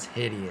 Oh, that's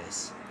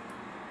hideous.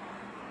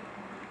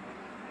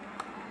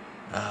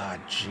 Ah,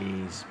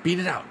 jeez. Beat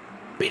it out.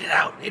 Beat it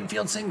out.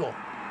 Infield single.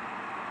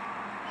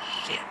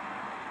 Shit.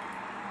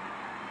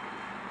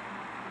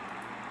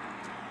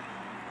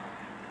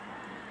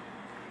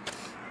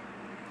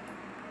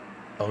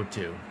 Oh,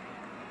 2.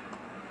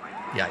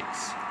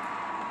 Yikes.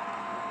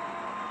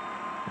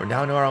 We're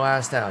down to our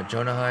last out.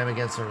 Jonaheim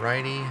against a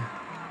righty.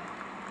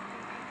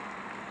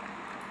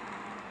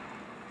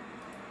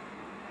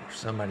 Or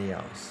somebody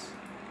else.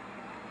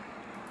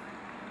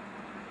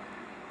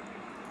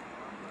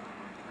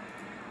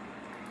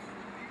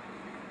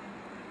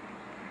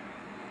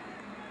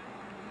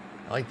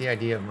 I like the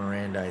idea of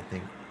Miranda, I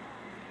think.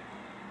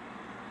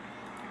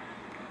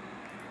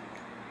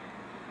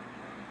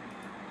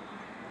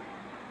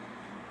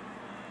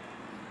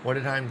 What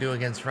did Heim do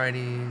against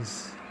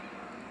righties?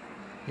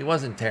 He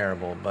wasn't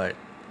terrible, but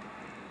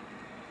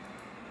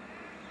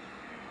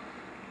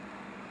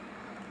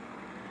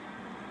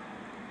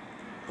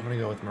I'm going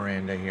to go with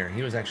Miranda here.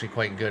 He was actually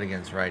quite good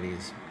against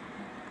righties.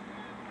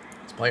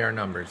 Let's play our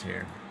numbers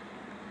here.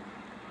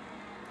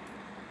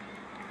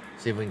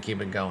 See if we can keep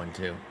it going,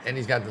 too. And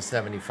he's got the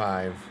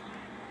 75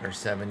 or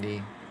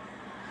 70.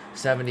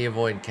 70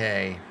 avoid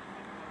K.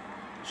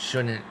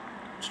 Shouldn't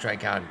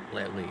strike out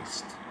at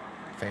least.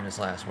 Famous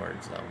last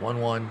words, though.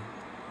 1-1.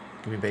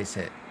 Give me a base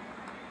hit.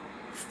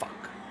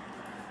 Fuck.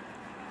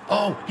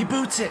 Oh, he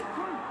boots it.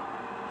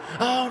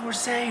 Oh, and we're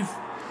safe.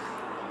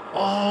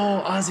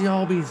 Oh, Ozzy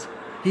Albies.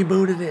 He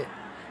booted it.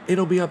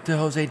 It'll be up to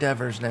Jose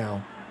Devers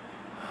now.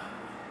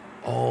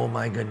 Oh,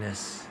 my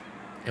goodness.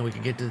 And we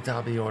can get to the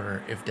top of the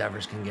order if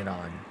Devers can get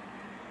on.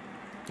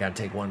 Got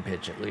to take one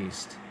pitch at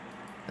least.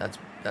 That's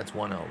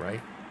 1-0,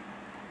 right?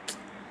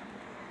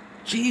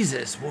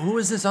 Jesus. Well, who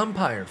is this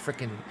umpire?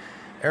 Freaking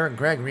Eric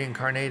Gregg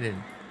reincarnated.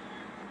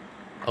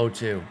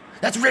 0-2.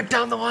 That's ripped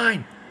down the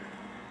line.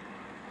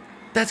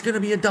 That's going to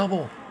be a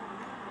double.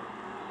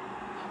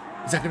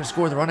 Is that going to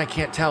score the run? I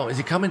can't tell. Is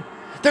he coming?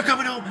 They're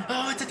coming home.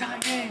 Oh, it's a tie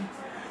game.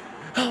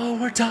 Oh,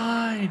 we're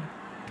tied.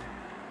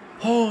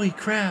 Holy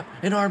crap.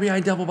 An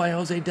RBI double by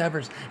Jose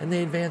Devers, and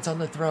they advance on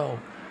the throw.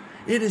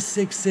 It is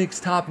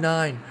 6-6, top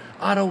 9.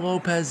 Otto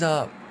Lopez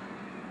up.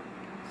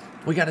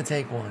 We got to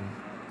take one.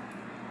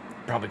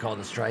 Probably called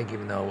a strike,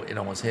 even though it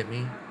almost hit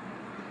me.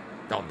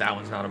 Oh, that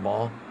one's not a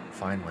ball.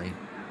 Finally.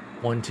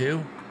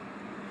 1-2.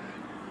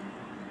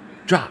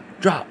 Drop,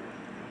 drop.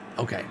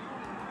 Okay.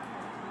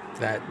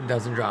 That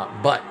doesn't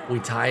drop, but we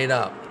tie it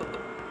up.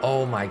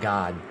 Oh, my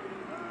God.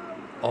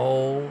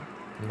 Oh,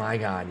 my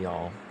God,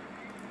 y'all.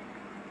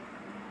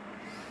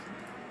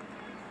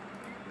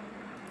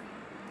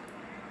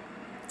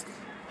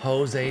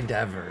 Jose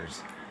Devers.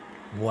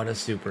 What a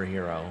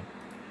superhero.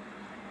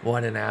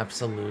 What an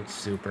absolute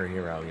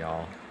superhero,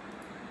 y'all.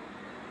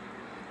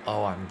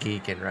 Oh, I'm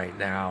geeking right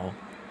now.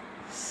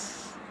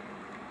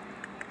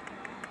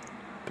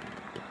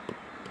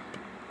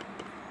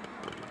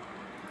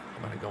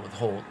 I'm going to go with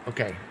Holt.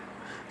 Okay.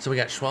 So we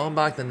got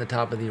Schwellenbach in the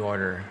top of the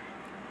order.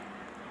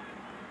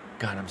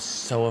 God, I'm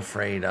so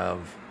afraid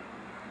of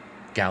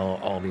Gallo,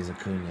 Albies,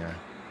 Acuna.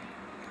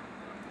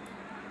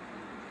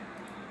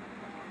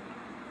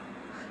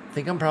 I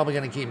think I'm probably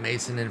going to keep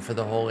Mason in for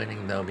the whole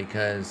inning, though,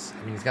 because,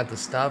 I mean, he's got the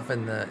stuff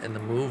and the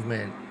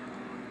movement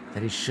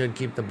that he should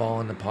keep the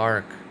ball in the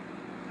park.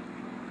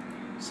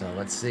 So,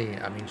 let's see.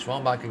 I mean,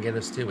 Schwellenbach can get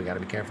us, too. We got to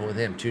be careful with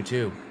him.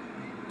 2-2.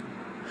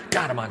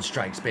 Got him on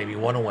strikes, baby.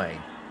 1 away.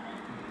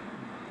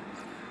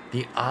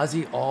 The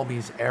Ozzy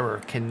Albies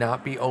error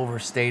cannot be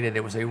overstated.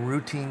 It was a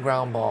routine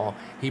ground ball.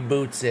 He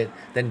boots it.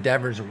 Then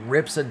Devers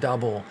rips a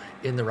double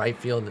in the right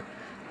field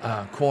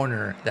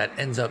corner that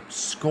ends up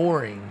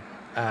scoring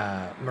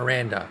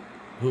Miranda,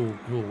 who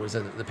was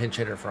the pinch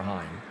hitter for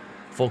Heim.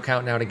 Full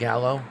count now to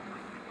Gallo.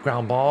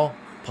 Ground ball.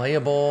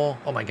 Playable.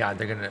 Oh, my God.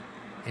 They're going to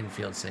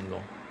infield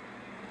single.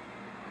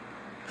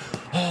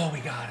 Oh, we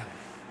got him.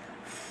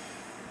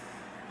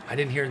 I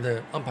didn't hear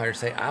the umpire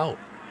say out.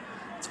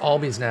 It's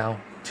Albies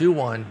now.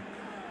 2-1.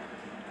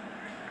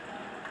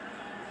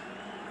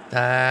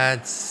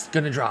 That's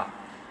going to drop.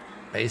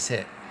 Base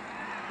hit.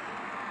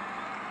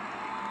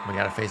 We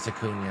got to face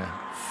Acuna.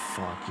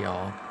 Fuck,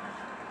 y'all.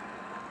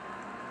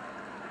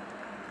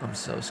 I'm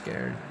so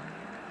scared.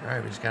 All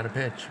right, we just got to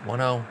pitch.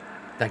 1-0.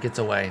 That gets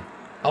away.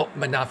 Oh,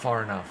 but not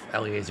far enough.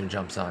 Eliezer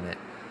jumps on it.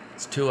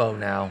 It's 2-0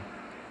 now.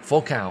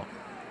 Full count.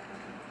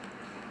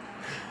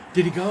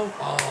 Did he go?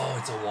 Oh,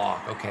 it's a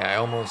walk. Okay,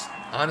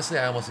 honestly,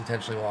 I almost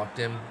intentionally walked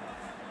him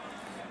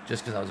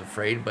just because I was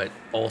afraid, but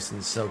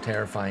Olsen's so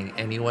terrifying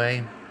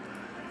anyway.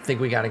 I think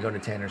we got to go to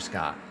Tanner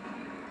Scott.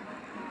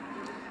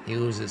 He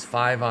loses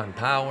 5 on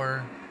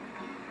power,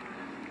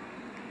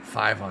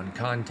 5 on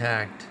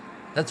contact.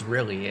 That's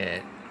really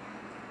it.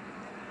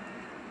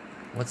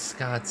 What's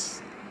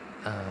Scott's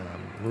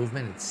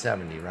movement? It's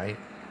 70, right?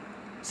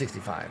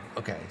 65.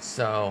 Okay,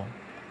 so...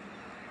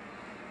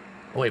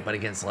 Oh, wait, but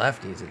against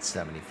lefties, it's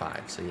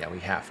 75. So, yeah, we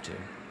have to.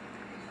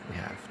 We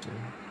have to.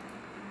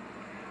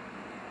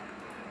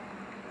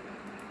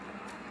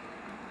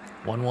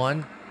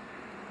 1-1.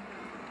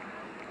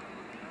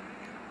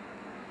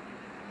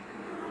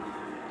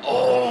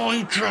 Oh,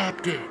 he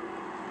dropped it.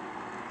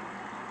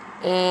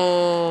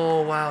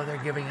 Oh, wow, they're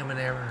giving him an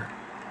error.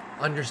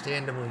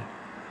 Understandably.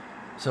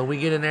 So we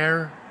get an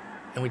error,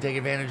 and we take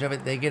advantage of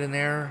it. They get an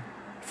error.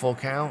 Full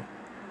count.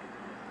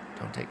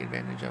 Don't take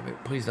advantage of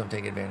it. Please don't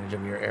take advantage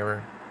of your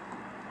error.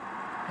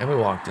 And we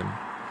walked him.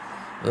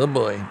 Oh,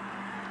 boy.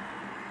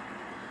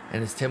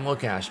 And it's Tim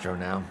LoCastro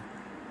now.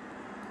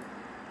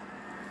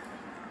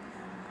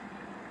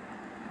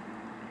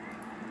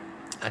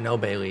 I know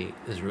Bailey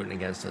is rooting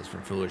against us for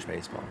Foolish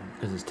Baseball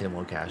because it's Tim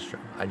LoCastro.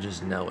 I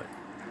just know it.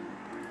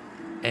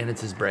 And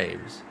it's his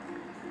Braves.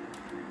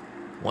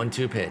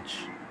 1-2 pitch.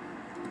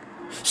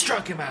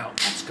 Struck him out.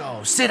 Let's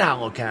go. Sit down,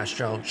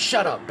 LoCastro.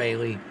 Shut up,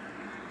 Bailey.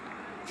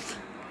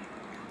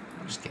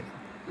 I'm just kidding.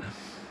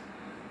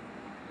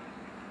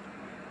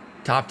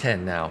 Top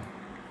 10 now.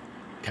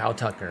 Cal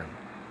Tucker.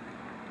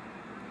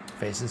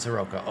 Facing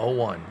Soroka.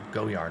 0-1.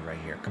 Go yard right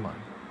here. Come on.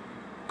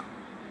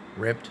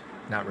 Ripped.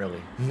 Not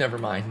really. Never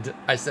mind.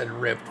 I said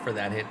ripped for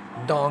that hit.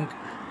 Donk.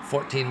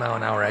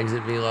 14-mile-an-hour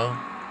exit velo.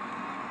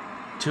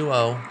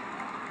 2-0.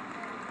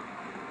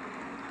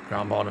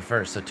 Ground ball to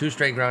first. So 2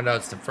 straight ground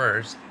outs to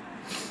first.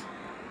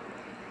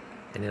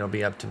 And it'll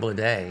be up to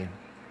Blade,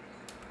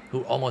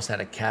 who almost had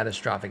a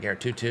catastrophic error.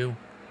 2-2.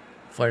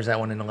 Flares that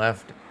one in the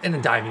left. And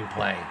a diving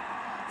play.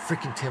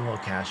 Freaking Tim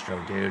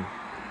LoCastro, dude.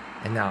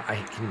 And now I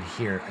can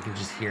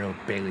just hear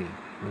Bailey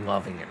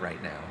loving it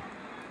right now.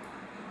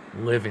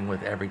 Living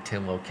with every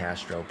Tim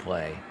LoCastro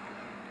play.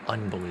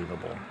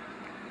 Unbelievable.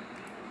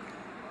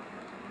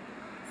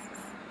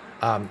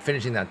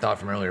 Finishing that thought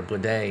from earlier,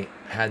 Blade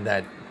had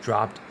that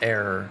dropped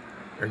error,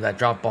 or that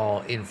drop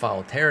ball in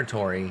foul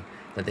territory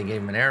that they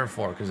gave him an error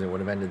for because it would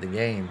have ended the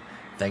game.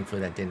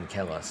 Thankfully, that didn't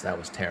kill us. That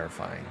was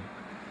terrifying.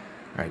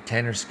 All right,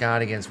 Tanner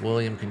Scott against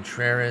William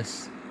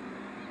Contreras.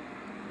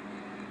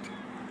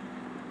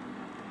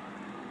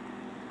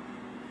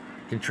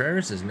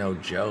 Contreras is no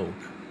joke.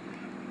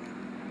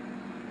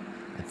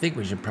 I think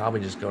we should probably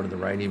just go to the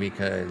righty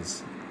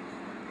because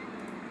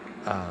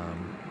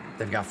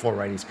they've got 4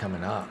 righties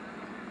coming up.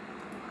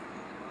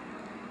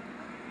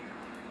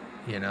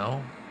 You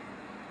know?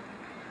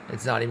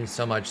 It's not even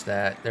so much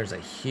that there's a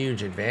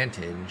huge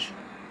advantage.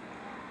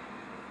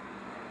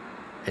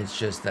 It's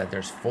just that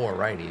there's 4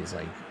 righties.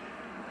 Like,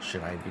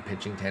 should I be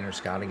pitching Tanner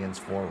Scott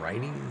against 4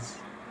 righties?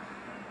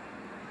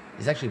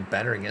 He's actually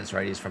better against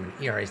righties from an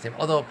ERA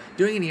standpoint. Although,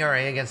 doing an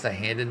ERA against a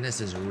handedness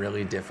is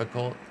really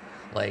difficult.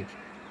 Like,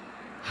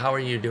 how are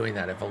you doing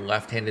that? If a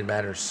left-handed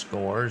batter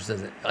scores,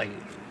 does it, like,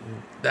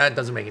 that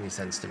doesn't make any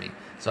sense to me.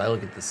 So I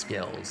look at the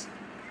skills.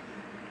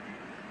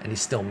 And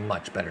he's still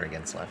much better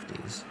against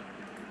lefties.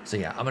 So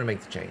yeah, I'm going to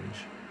make the change.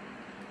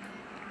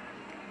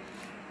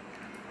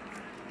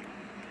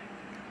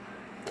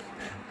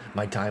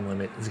 My time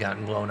limit has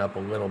gotten blown up a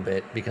little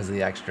bit because of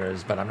the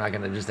extras, but I'm not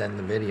going to just end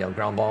the video.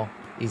 Ground ball,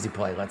 easy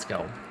play, let's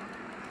go.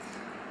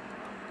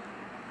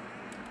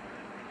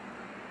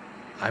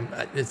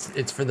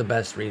 It's for the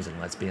best reason,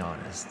 let's be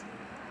honest.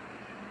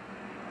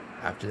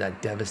 After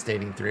that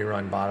devastating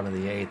 3-run bottom of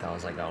the 8th, I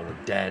was like, oh,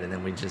 we're dead. And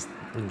then we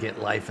get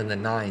life in the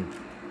 9th.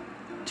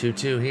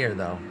 2-2 here,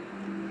 though.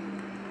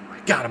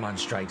 Got him on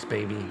strikes,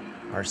 baby.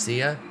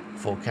 Arcia,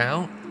 full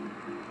count.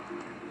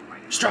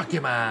 Struck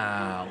him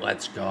out.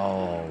 Let's go.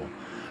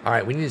 All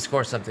right, we need to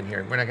score something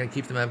here. We're not going to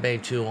keep them at bay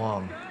too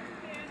long.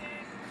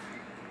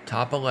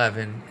 Top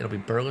 11. It'll be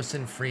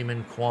Burleson,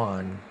 Freeman,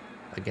 Kwan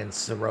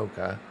against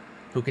Soroka,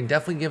 who can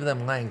definitely give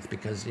them length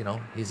because, you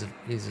know, he's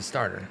a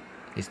starter.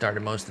 He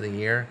started most of the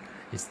year.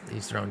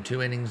 He's thrown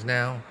 2 innings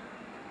now.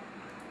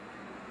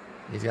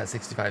 He's got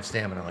 65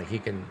 stamina. Like, he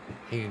can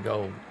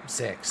go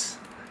 6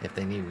 if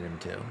they needed him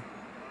to.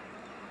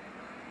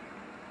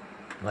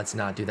 Let's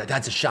not do that.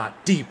 That's a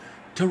shot deep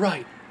to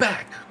right,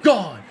 back,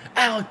 gone.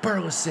 Alec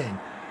Burleson.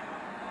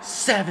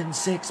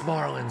 7-6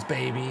 Marlins,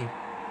 baby.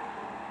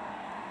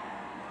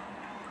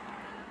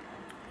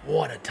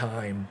 What a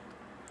time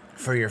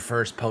for your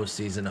first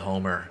postseason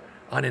homer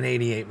on an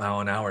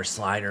 88-mile-an-hour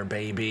slider,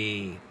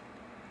 baby.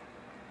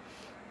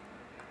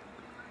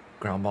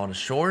 Ground ball to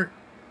short.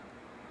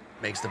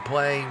 Makes the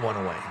play, 1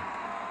 away.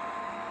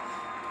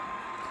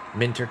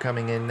 Minter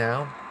coming in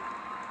now.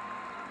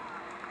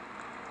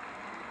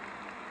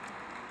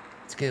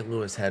 Let's get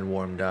Lewis Head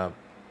warmed up.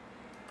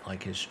 I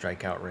like his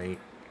strikeout rate.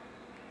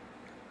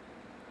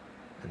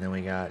 And then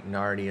we got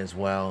Nardi as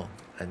well.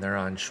 And they're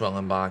on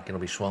Schwellenbach. It'll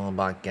be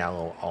Schwellenbach,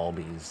 Gallo,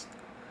 Albies.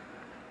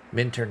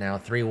 Minter now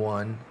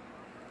 3-1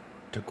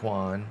 to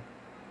Quan.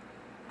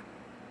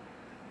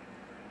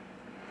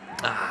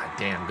 Ah,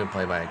 damn. Good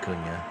play by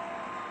Acuna.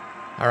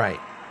 All right.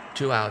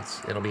 2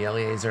 outs. It'll be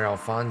Eliezer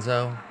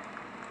Alfonso.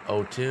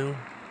 0-2.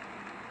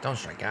 Don't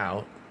strike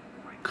out.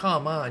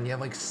 Come on. You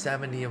have like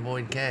 70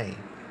 avoid K.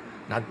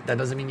 That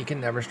doesn't mean you can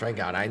never strike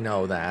out. I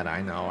know that.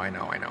 I know.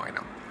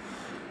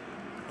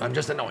 I'm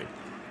just annoyed.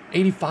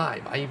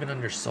 85. I even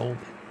undersold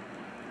it.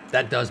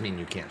 That does mean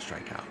you can't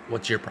strike out.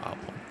 What's your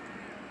problem?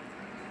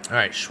 All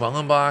right.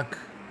 Schwellenbach.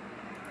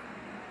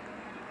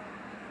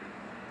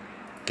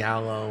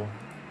 Gallo.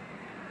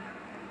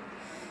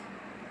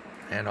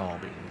 And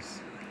Albies.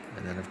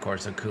 And then, of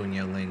course,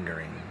 Acuna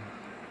lingering.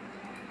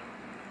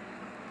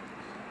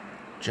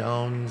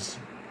 Jones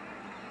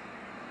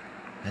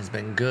has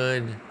been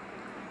good.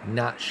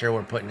 Not sure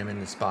we're putting him in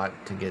the spot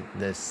to get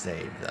this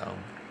save, though.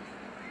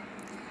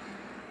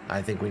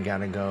 I think we got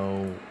to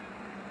go.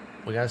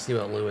 We got to see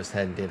what Lewis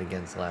Head did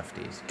against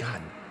lefties.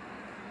 God.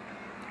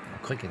 My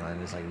clicking line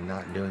is like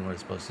not doing what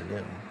it's supposed to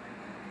do.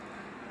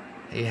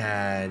 He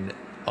had.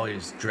 Oh, he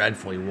was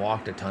dreadful. He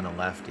walked a ton of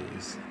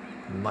lefties.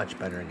 Much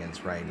better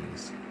against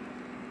righties.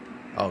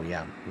 Oh,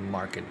 yeah.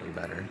 Markedly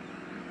better.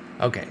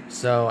 Okay,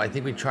 so I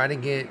think we try to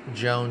get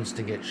Jones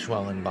to get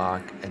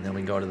Schwellenbach, and then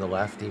we go to the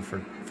lefty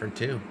for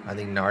 2. I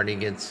think Nardi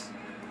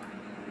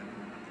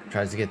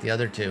tries to get the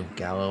other 2,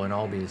 Gallo and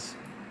Albies.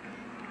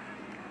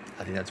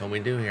 I think that's what we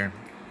do here.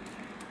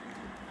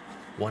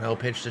 1-0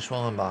 pitch to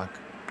Schwellenbach.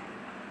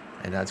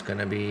 And that's going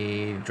to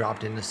be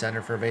dropped into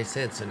center for a base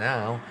hit. So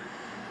now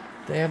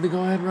they have the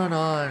go-ahead run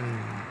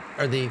on,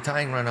 or the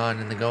tying run on,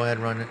 and the go-ahead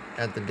run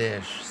at the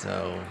dish.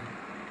 So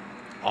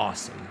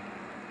awesome.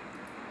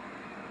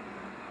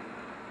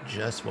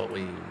 Just what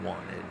we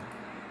wanted.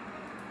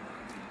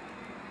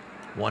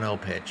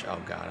 1-0 pitch. Oh,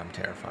 God, I'm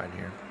terrified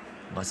here.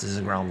 Unless this is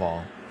a ground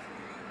ball.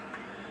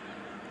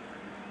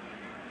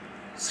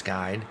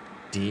 Skied.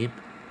 Deep.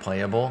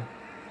 Playable.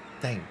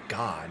 Thank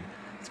God.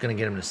 It's going to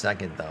get him to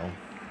second, though.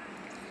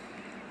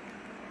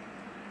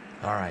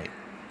 All right.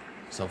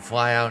 So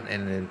fly out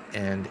and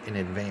in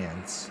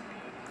advance.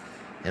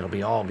 It'll be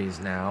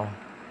Albies now.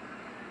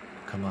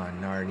 Come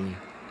on, Nardi.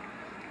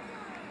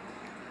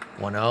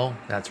 1-0.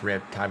 That's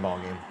ripped. Tie ball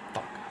game.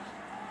 Fuck.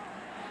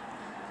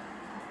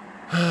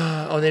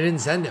 Oh, they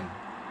didn't send him.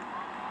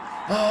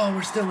 Oh,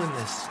 we're still in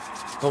this.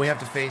 But we have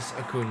to face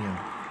Acuna.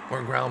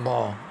 Or ground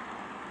ball.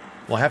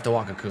 Well, I have to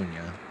walk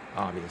Acuna,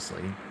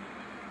 obviously.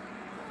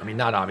 I mean,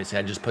 not obviously.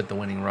 I just put the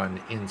winning run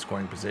in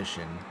scoring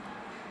position.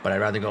 But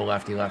I'd rather go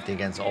lefty-lefty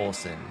against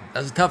Olsen.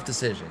 That was a tough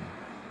decision.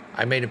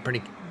 I made it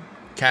pretty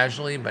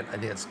casually, but I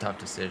think it's a tough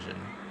decision.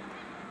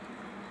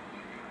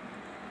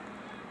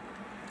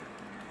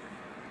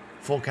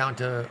 Full count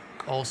to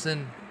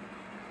Olsen,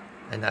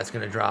 and that's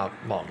going to drop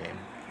ball game.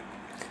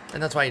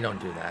 And that's why you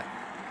don't do that.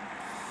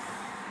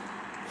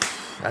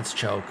 That's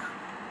choke.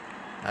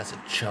 That's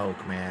a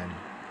choke, man.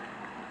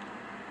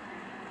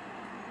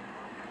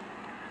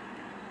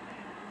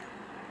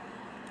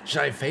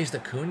 Should I face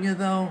Acuna,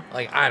 though?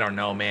 Like, I don't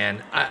know,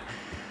 man. I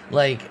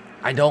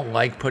don't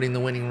like putting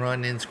the winning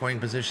run in scoring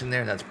position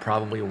there. That's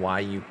probably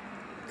why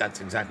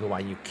that's exactly why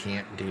you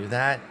can't do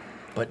that.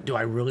 But do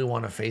I really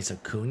want to face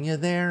Acuna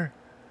there?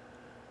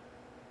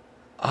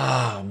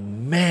 Oh,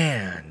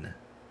 man.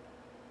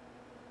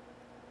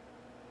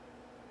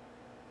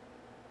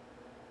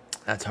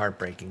 That's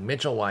heartbreaking.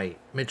 Mitchell White.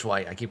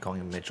 I keep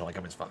calling him Mitchell like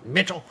I'm his father.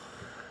 Mitchell!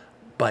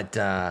 But,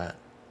 I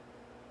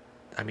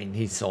mean,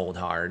 he sold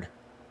hard.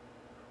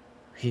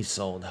 He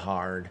sold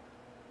hard.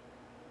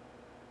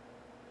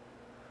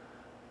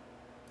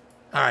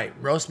 All right,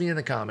 roast me in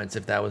the comments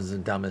if that was the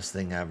dumbest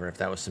thing ever, if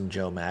that was some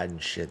Joe Madden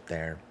shit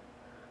there.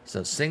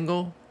 So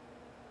single,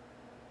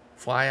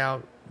 fly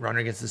out,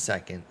 runner gets the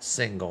second,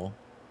 single.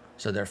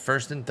 So they're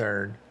first and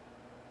third.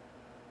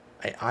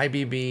 I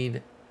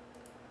IBB'd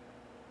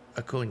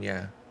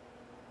Acuna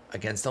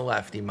against a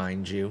lefty,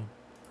 mind you,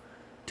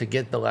 to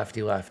get the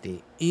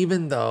lefty-lefty.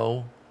 Even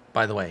though,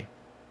 by the way,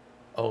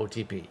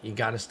 OOTP, you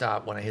got to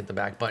stop when I hit the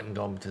back button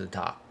going to the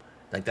top.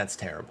 Like, that's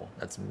terrible.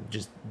 That's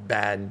just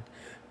bad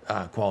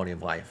quality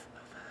of life.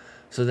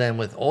 So then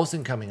with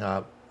Olsen coming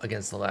up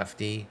against the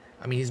lefty,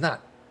 I mean, he's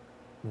not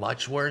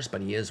much worse, but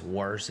he is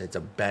worse. It's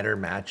a better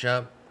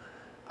matchup.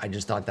 I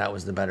just thought that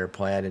was the better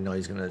play. I didn't know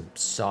he's going to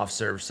soft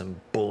serve some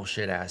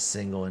bullshit-ass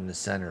single in the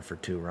center for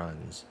 2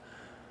 runs.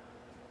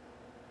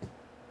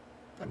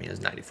 I mean, it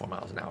was 94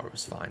 miles an hour. It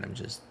was fine. I'm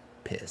just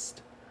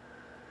pissed.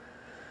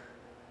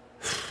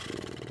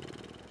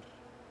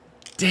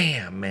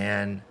 Damn,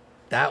 man.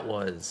 That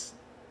was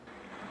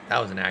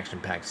an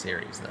action-packed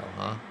series, though,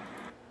 huh?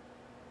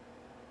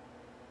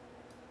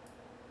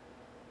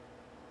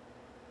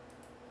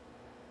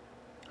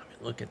 I mean,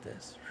 look at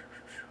this.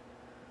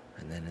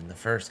 And then in the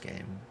first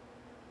game.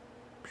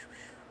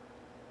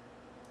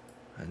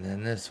 And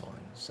then this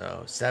one.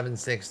 So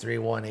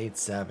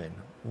 7-6-3-1-8-7.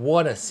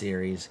 What a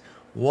series.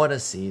 What a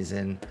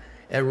season.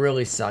 It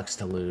really sucks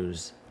to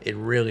lose. It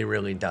really,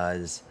 really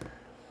does.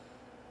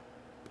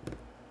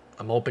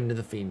 I'm open to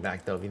the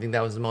feedback, though. If you think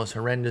that was the most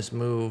horrendous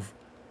move,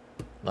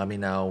 let me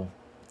know.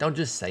 Don't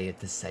just say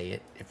it to say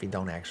it if you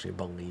don't actually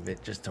believe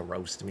it, just to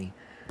roast me.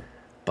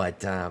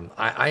 But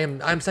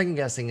I'm second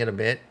guessing it a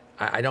bit.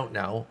 I don't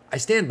know. I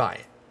stand by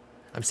it.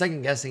 I'm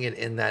second guessing it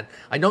in that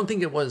I don't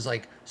think it was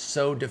like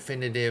so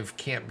definitive,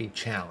 can't be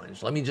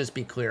challenged. Let me just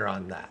be clear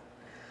on that.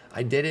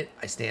 I did it.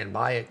 I stand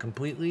by it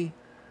completely.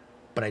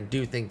 But I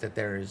do think that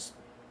there is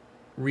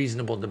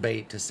reasonable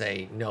debate to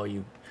say, no,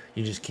 you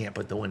just can't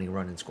put the winning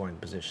run in scoring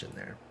position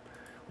there.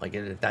 Like,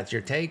 if that's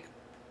your take,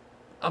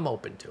 I'm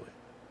open to it.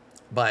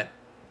 But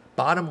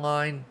bottom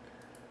line,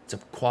 it's a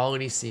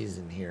quality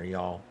season here,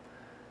 y'all.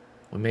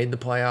 We made the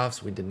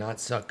playoffs. We did not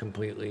suck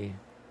completely.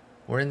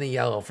 We're in the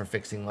yellow for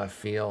fixing left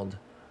field.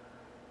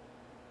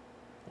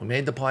 We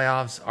made the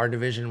playoffs. Our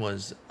division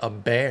was a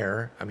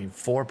bear. I mean,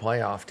 4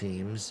 playoff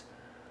teams.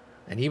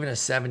 And even a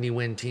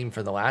 70-win team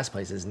for the last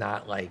place is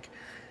not, like,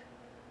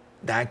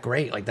 that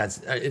great. Like,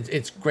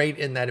 it's great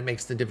in that it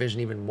makes the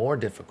division even more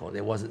difficult.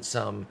 It wasn't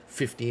some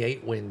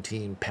 58-win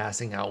team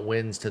passing out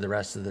wins to the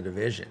rest of the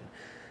division.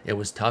 It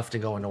was tough to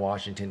go into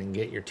Washington and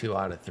get your 2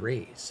 out of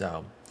 3.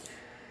 So,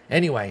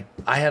 anyway,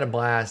 I had a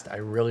blast. I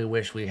really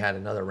wish we had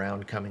another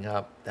round coming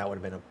up. That would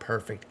have been a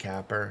perfect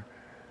capper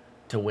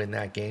to win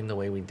that game the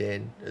way we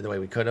did, the way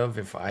we could have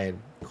if I had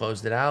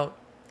closed it out.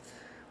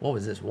 What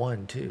was this?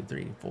 1, 2,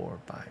 3, 4,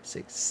 5,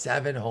 6,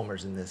 7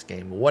 homers in this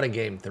game. What a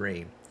game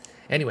 3.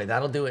 Anyway,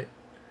 that'll do it.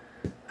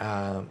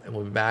 And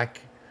we'll be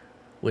back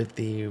with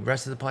the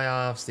rest of the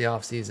playoffs, the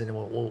offseason,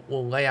 and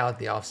we'll lay out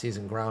the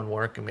offseason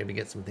groundwork and maybe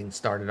get some things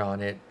started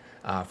on it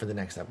for the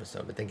next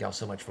episode. But thank y'all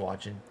so much for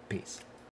watching. Peace.